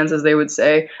group bands, as they would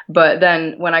say. But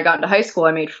then when I got into high school,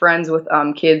 I made friends with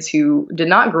kids who did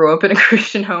not grow up in a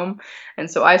Christian home. And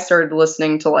so I started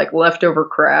listening to like Leftover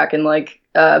Crack and like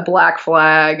Black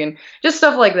Flag and just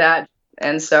stuff like that.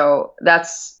 And so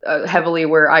that's heavily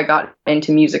where I got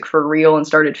into music for real and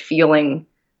started feeling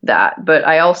that. But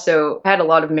I also had a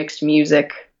lot of mixed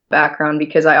music background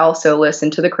because I also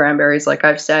listened to the Cranberries, like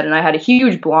I've said, and I had a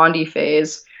huge Blondie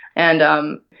phase. And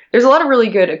there's a lot of really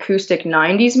good acoustic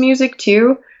 90s music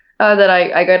too that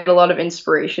I got a lot of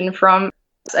inspiration from.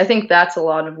 I think that's a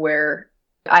lot of where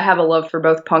I have a love for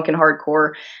both punk and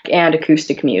hardcore and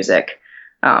acoustic music.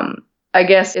 I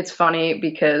guess it's funny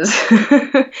because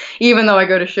even though I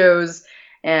go to shows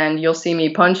and you'll see me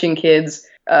punching kids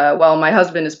while my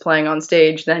husband is playing on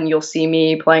stage, then you'll see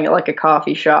me playing at like a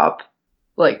coffee shop,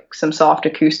 like some soft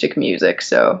acoustic music.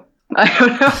 So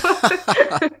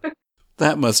I don't know.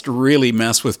 That must really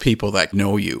mess with people that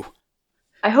know you.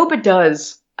 I hope it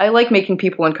does. I like making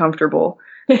people uncomfortable.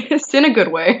 It's in a good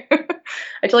way.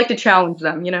 I like to challenge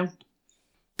them, you know.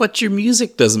 But your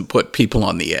music doesn't put people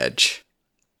on the edge.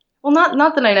 Well,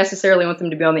 not that I necessarily want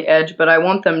them to be on the edge, but I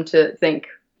want them to think,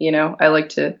 you know. I like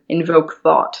to invoke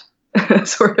thought,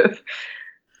 sort of.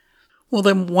 Well,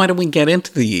 then why don't we get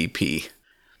into the EP?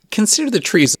 Consider the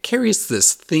Trees carries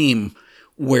this theme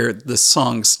where the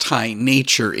songs tie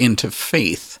nature into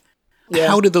faith. Yeah.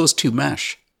 How do those two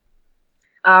mesh?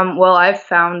 Well, I've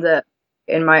found that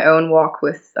in my own walk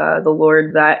with the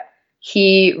Lord that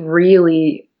he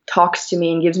really talks to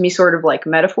me and gives me sort of like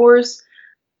metaphors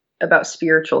about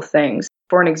spiritual things.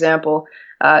 For an example,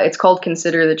 it's called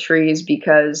Consider the Trees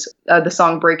because the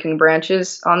song Breaking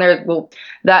Branches on there, well,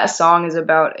 that song is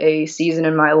about a season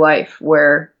in my life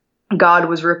where God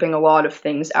was ripping a lot of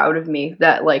things out of me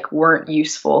that like weren't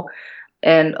useful.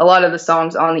 And a lot of the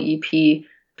songs on the EP,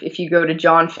 if you go to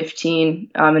John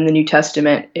 15 in the New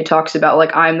Testament, it talks about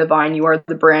like, I'm the vine, you are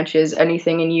the branches,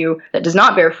 anything in you that does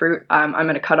not bear fruit, I'm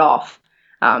going to cut off.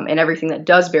 And everything that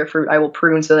does bear fruit, I will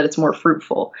prune so that it's more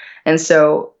fruitful. And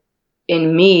so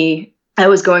in me, I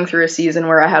was going through a season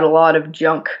where I had a lot of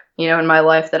junk, you know, in my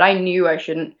life that I knew I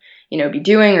shouldn't, you know, be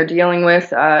doing or dealing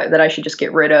with, that I should just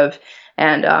get rid of.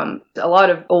 And a lot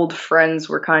of old friends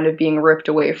were kind of being ripped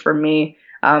away from me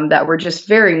that were just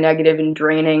very negative and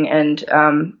draining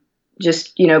and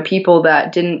just, you know, people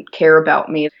that didn't care about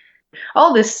me.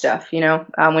 All this stuff, you know,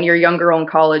 when you're a young girl in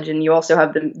college and you also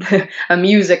have a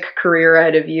music career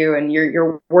ahead of you and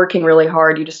you're working really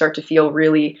hard, you just start to feel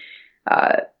really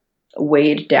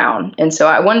weighed down. And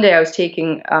so one day I was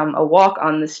taking a walk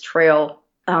on this trail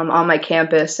on my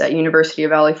campus at University of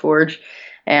Valley Forge.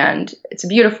 And it's a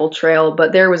beautiful trail,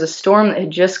 but there was a storm that had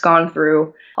just gone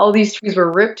through. All these trees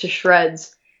were ripped to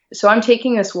shreds. So I'm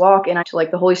taking this walk and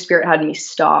the Holy Spirit had me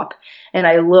stop. And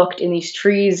I looked and these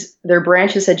trees, their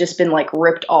branches had just been like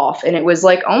ripped off. And it was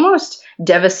like almost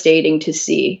devastating to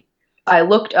see. I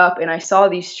looked up and I saw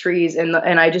these trees and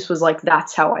I just was like,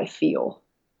 that's how I feel.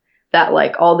 That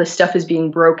like all this stuff is being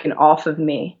broken off of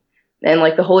me. And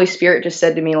like the Holy Spirit just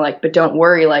said to me like, but don't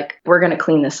worry, like we're going to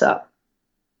clean this up.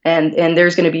 And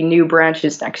there's going to be new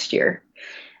branches next year.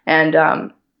 And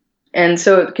And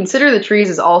so Consider the Trees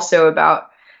is also about,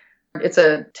 it's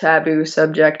a taboo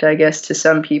subject, I guess, to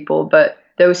some people, but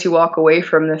those who walk away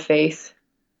from the faith,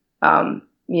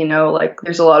 like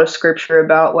there's a lot of scripture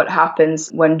about what happens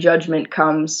when judgment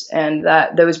comes and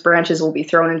that those branches will be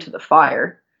thrown into the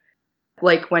fire.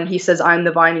 Like when he says, I'm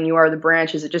the vine and you are the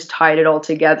branches, it just tied it all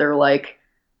together like,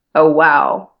 oh,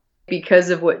 wow. Because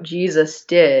of what Jesus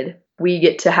did, we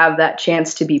get to have that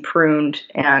chance to be pruned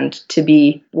and to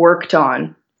be worked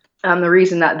on. The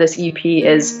reason that this EP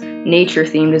is nature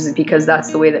themed is because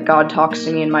that's the way that God talks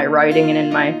to me in my writing and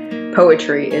in my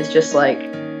poetry, is just like,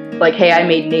 hey, I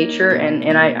made nature and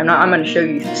I'm going to show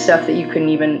you stuff that you couldn't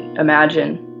even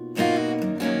imagine.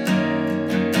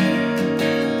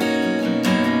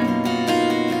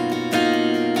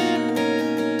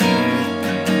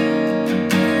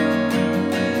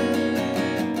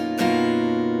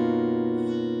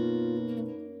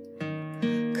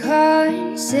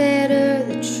 Consider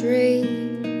the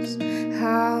trees,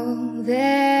 how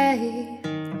they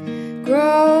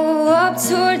grow up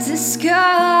towards the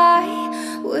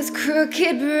sky with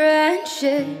crooked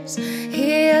branches.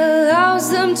 He allows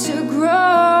them to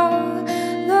grow,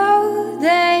 though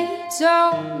they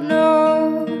don't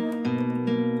know.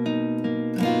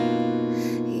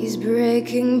 He's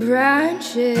breaking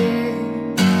branches.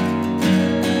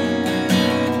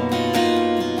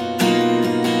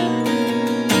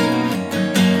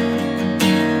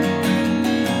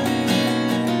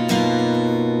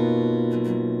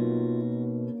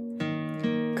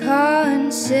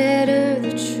 Consider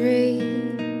the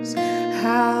trees,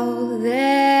 how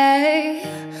they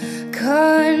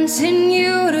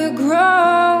continue to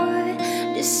grow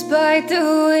despite the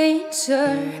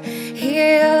winter. He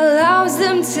allows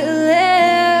them to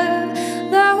live,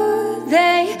 though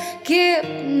they give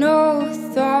no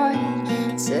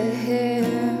thought to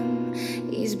him.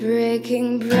 He's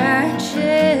breaking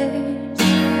branches.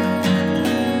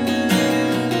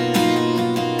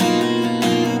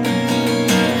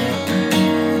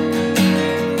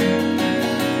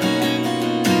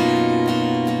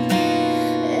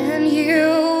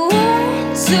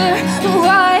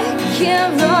 Why I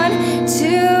can't run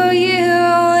to you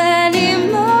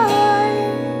anymore.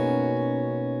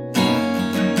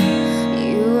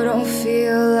 You don't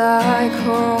feel like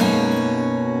home.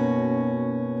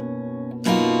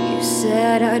 You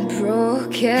said I'd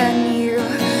broken you.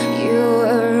 You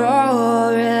were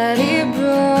already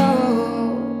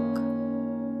broke.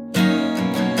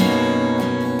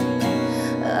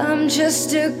 I'm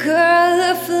just a girl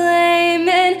aflame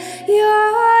and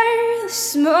you're the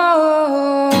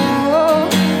smoke.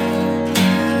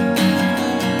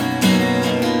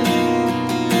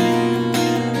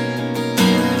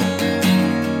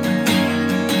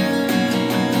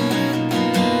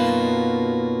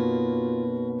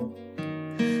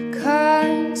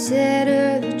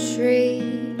 Consider the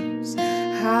trees,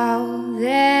 how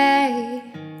they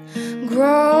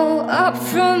grow up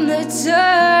from the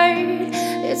dirt.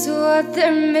 It's what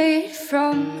they're made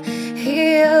from.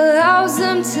 He allows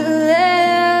them to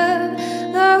live,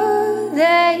 though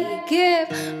they give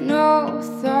no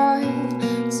thought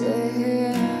to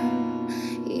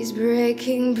him. He's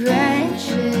breaking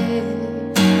branches.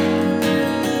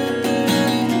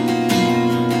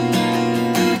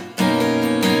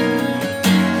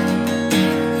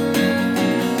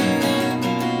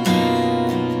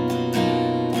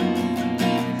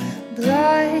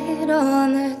 Blood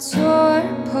on the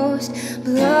doorpost,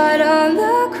 blood on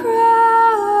the cross.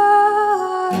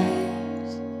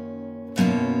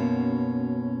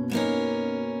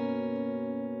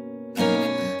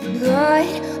 Blood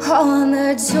on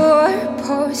the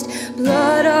doorpost,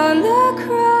 blood on the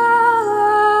cross.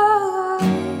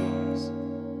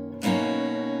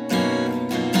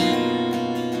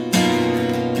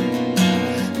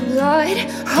 Blood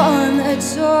on the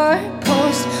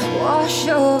doorpost, wash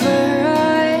over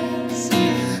us.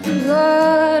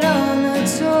 Blood on the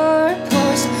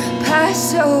doorpost,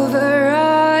 pass over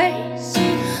us.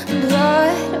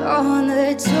 Blood on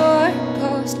the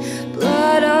doorpost,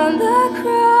 blood on the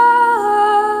cross.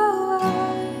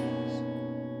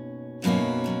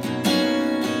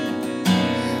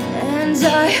 And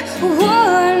I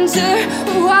wonder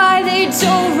why they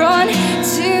don't run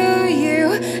to you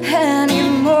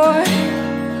anymore.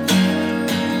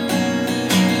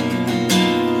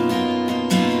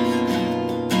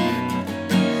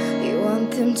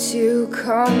 To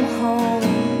come home,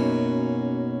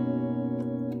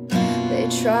 they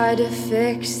try to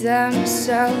fix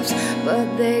themselves,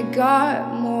 but they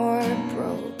got more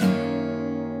broke.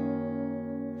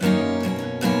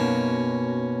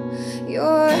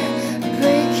 You're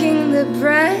breaking the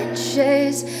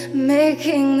branches,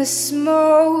 making the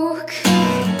smoke.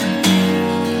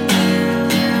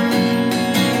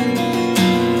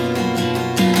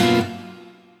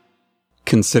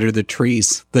 Consider the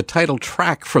Trees, the title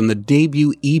track from the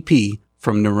debut EP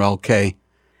from Norelle K.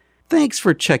 Thanks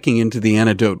for checking into The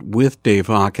Antidote with Dave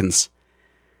Hawkins.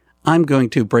 I'm going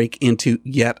to break into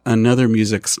yet another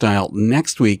music style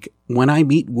next week when I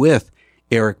meet with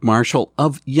Eric Marshall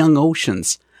of Young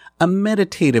Oceans, a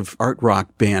meditative art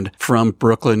rock band from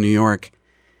Brooklyn, New York.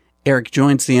 Eric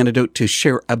joins The Antidote to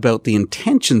share about the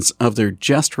intentions of their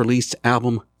just-released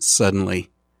album, Suddenly.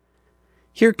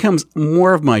 Here comes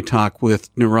more of my talk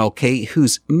with Norelle K,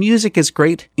 whose music is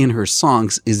great and her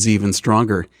songs is even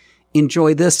stronger.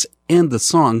 Enjoy this and the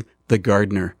song, The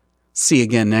Gardener. See you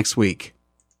again next week.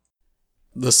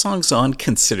 The songs on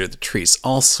Consider the Trees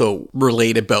also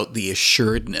relate about the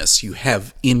assuredness you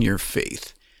have in your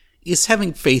faith. Is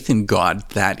having faith in God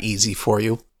that easy for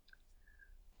you?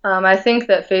 I think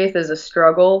that faith is a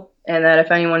struggle, and that if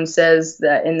anyone says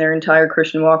that in their entire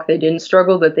Christian walk they didn't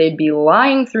struggle, that they'd be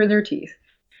lying through their teeth.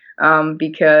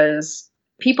 Because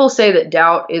people say that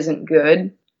doubt isn't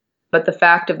good, but the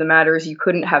fact of the matter is you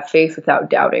couldn't have faith without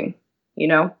doubting, you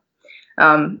know?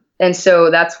 And so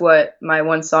that's what my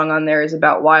one song on there is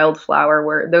about, Wildflower,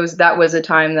 where that was a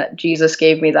time that Jesus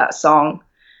gave me that song.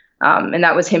 And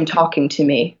that was him talking to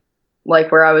me,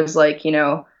 like where I was like, you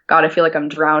know, God, I feel like I'm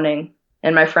drowning.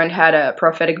 And my friend had a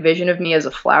prophetic vision of me as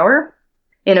a flower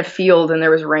in a field, and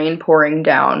there was rain pouring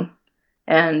down.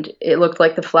 And it looked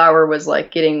like the flower was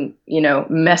like getting, you know,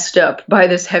 messed up by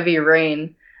this heavy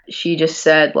rain. She just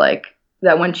said like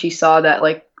that when she saw that,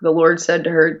 like the Lord said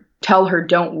to her, tell her,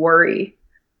 don't worry,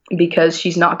 because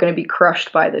she's not going to be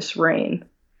crushed by this rain.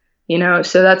 You know,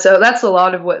 so that's a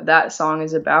lot of what that song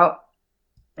is about.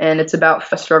 And it's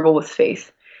about a struggle with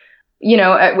faith. You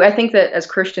know, I think that as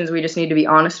Christians, we just need to be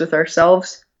honest with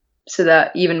ourselves so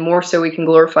that even more so we can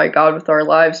glorify God with our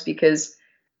lives, because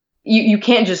you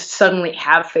can't just suddenly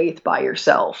have faith by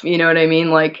yourself. You know what I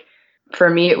mean? Like, for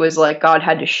me, it was like God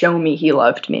had to show me he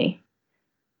loved me.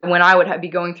 When I would be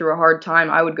going through a hard time,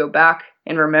 I would go back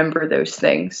and remember those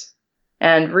things.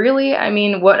 And really, I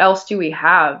mean, what else do we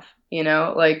have? You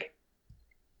know, like,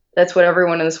 that's what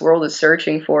everyone in this world is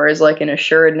searching for, is like an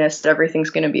assuredness that everything's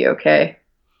going to be okay.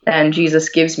 And Jesus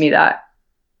gives me that.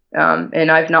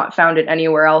 And I've not found it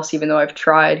anywhere else, even though I've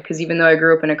tried. Because even though I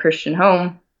grew up in a Christian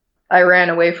home, I ran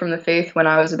away from the faith when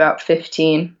I was about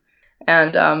 15.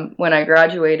 And when I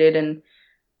graduated and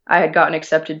I had gotten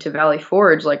accepted to Valley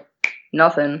Forge, like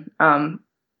nothing,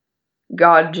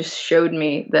 God just showed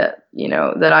me that, you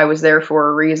know, that I was there for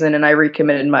a reason, and I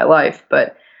recommitted my life.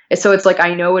 But so it's like,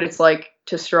 I know what it's like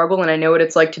to struggle, and I know what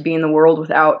it's like to be in the world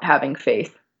without having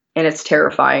faith. And it's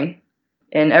terrifying.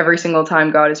 And every single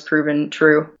time God has proven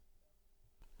true.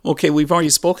 Okay, we've already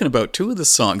spoken about two of the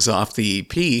songs off the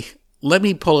EP. Let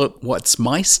me pull out what's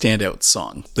my standout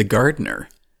song, The Gardener.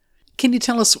 Can you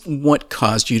tell us what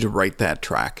caused you to write that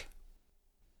track?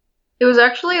 It was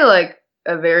actually like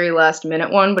a very last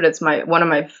minute one, but it's I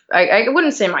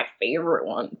wouldn't say my favorite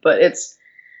one, but it's,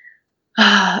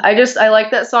 I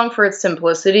like that song for its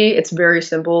simplicity. It's very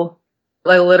simple.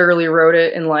 I literally wrote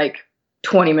it in like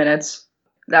 20 minutes.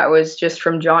 That was just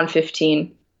from John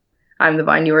 15. I'm the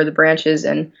vine, you are the branches.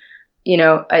 And you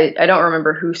know, I don't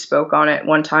remember who spoke on it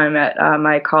one time at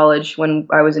my college when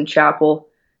I was in chapel.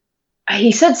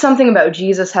 He said something about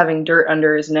Jesus having dirt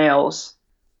under his nails.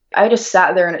 I just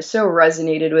sat there and it so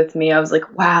resonated with me. I was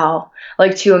like, wow,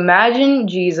 like to imagine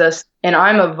Jesus and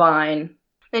I'm a vine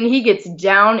and he gets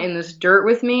down in this dirt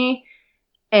with me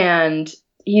and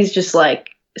he's just like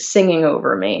singing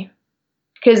over me.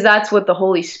 Because that's what the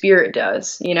Holy Spirit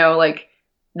does, you know, like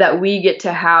that we get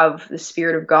to have the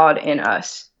Spirit of God in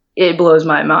us. It blows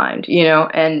my mind, you know,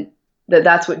 and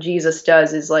that's what Jesus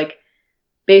does, is like,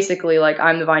 basically like,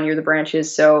 I'm the vine, you're the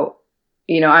branches. So,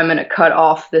 you know, I'm going to cut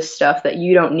off this stuff that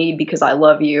you don't need because I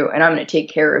love you, and I'm going to take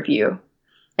care of you.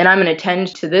 And I'm going to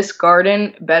tend to this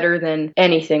garden better than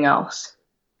anything else.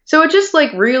 So it just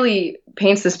like really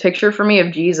paints this picture for me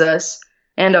of Jesus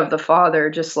and of the Father,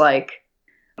 just like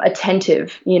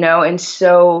attentive, you know, and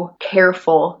so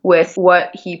careful with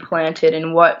what he planted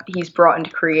and what he's brought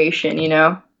into creation, you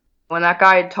know. When that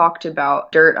guy talked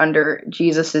about dirt under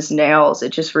Jesus's nails,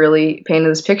 it just really painted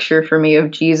this picture for me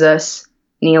of Jesus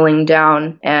kneeling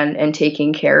down and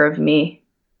taking care of me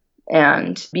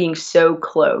and being so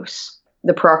close.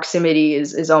 The proximity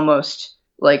is almost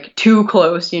like too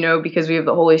close, you know, because we have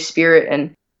the Holy Spirit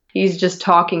and he's just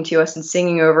talking to us and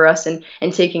singing over us and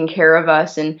taking care of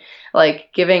us and like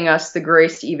giving us the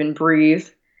grace to even breathe.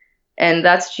 And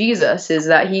that's Jesus, is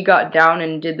that he got down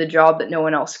and did the job that no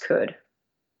one else could.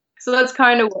 So that's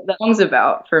kind of what the song's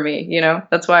about for me, you know?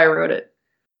 That's why I wrote it.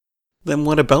 Then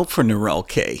what about for Norelle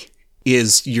K?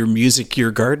 Is your music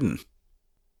your garden?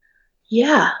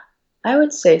 Yeah, I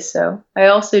would say so. I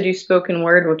also do spoken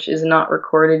word, which is not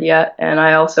recorded yet, and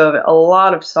I also have a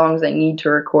lot of songs I need to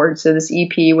record. So this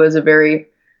EP was a very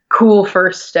cool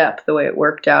first step, the way it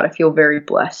worked out. I feel very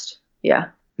blessed. Yeah.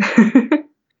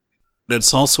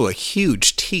 It's also a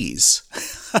huge tease.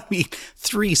 I mean,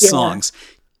 3 songs.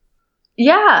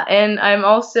 Yeah, and I'm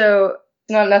also,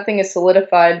 nothing is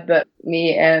solidified, but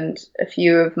me and a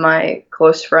few of my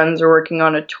close friends are working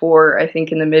on a tour, I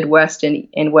think in the Midwest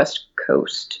and West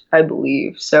Coast, I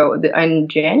believe. So in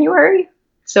January.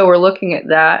 So we're looking at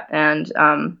that. And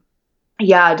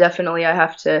yeah, definitely I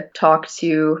have to talk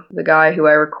to the guy who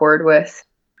I record with.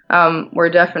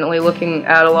 We're definitely looking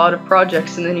at a lot of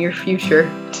projects in the near future,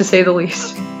 to say the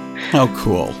least. How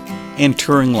cool. In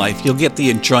touring life, you'll get the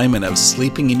enjoyment of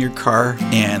sleeping in your car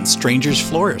and strangers'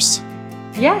 floors.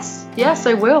 Yes,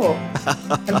 I will.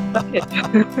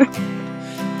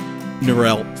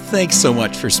 Norelle, thanks so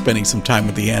much for spending some time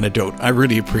with The Antidote. I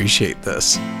really appreciate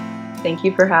this. Thank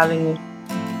you for having me.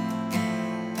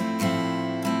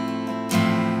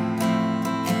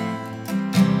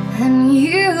 And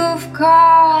you've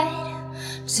got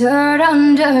dirt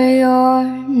under your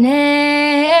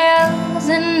nails,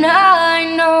 and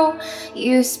I know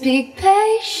you speak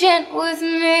patient with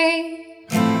me,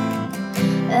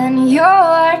 and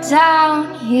you're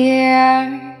down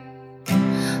here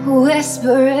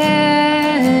whispering,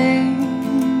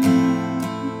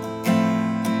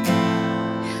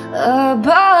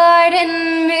 abide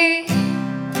in me,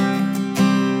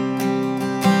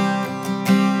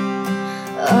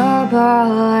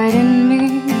 abide in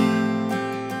me.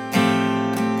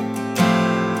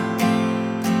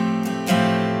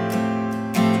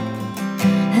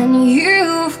 And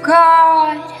you've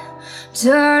got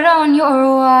dirt on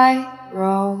your white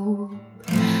robe,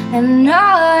 and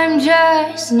I'm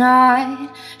just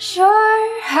not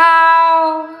sure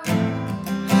how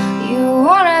you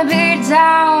wanna be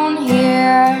down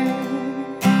here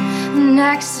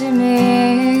next to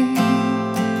me.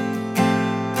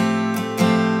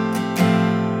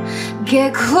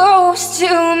 Get close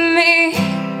to me,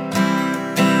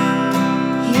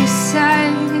 you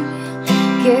said,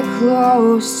 get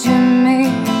close to me.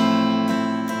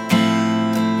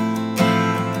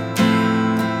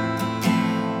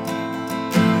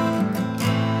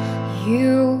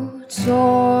 You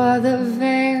tore the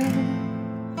veil,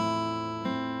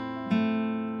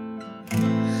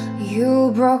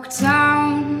 you broke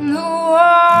down the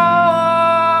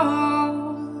wall,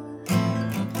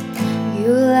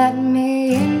 you let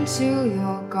me into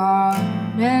your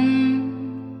garden.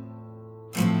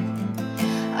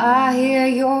 I hear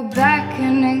your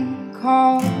beckoning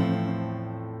call.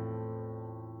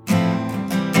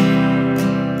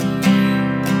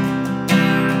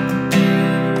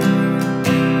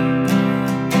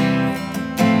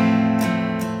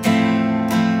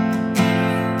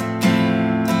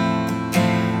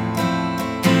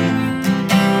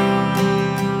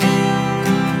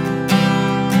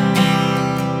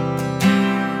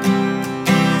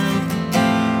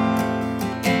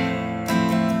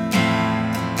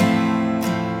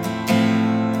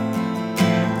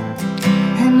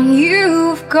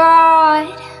 Got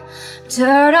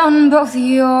dirt on both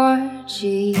your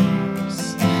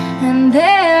cheeks, and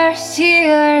there's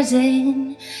tears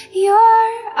in your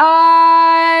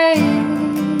eyes,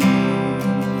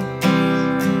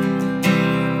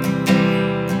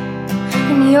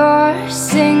 and you're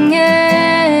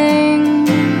singing,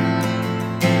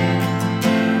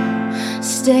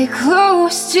 stay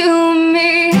close to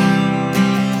me,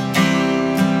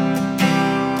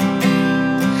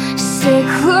 stay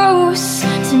close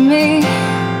to me.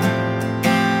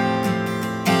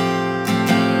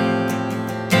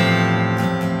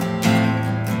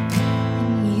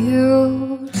 And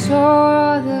you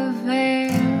tore the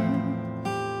veil,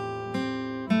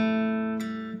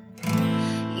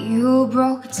 you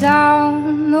broke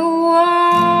down the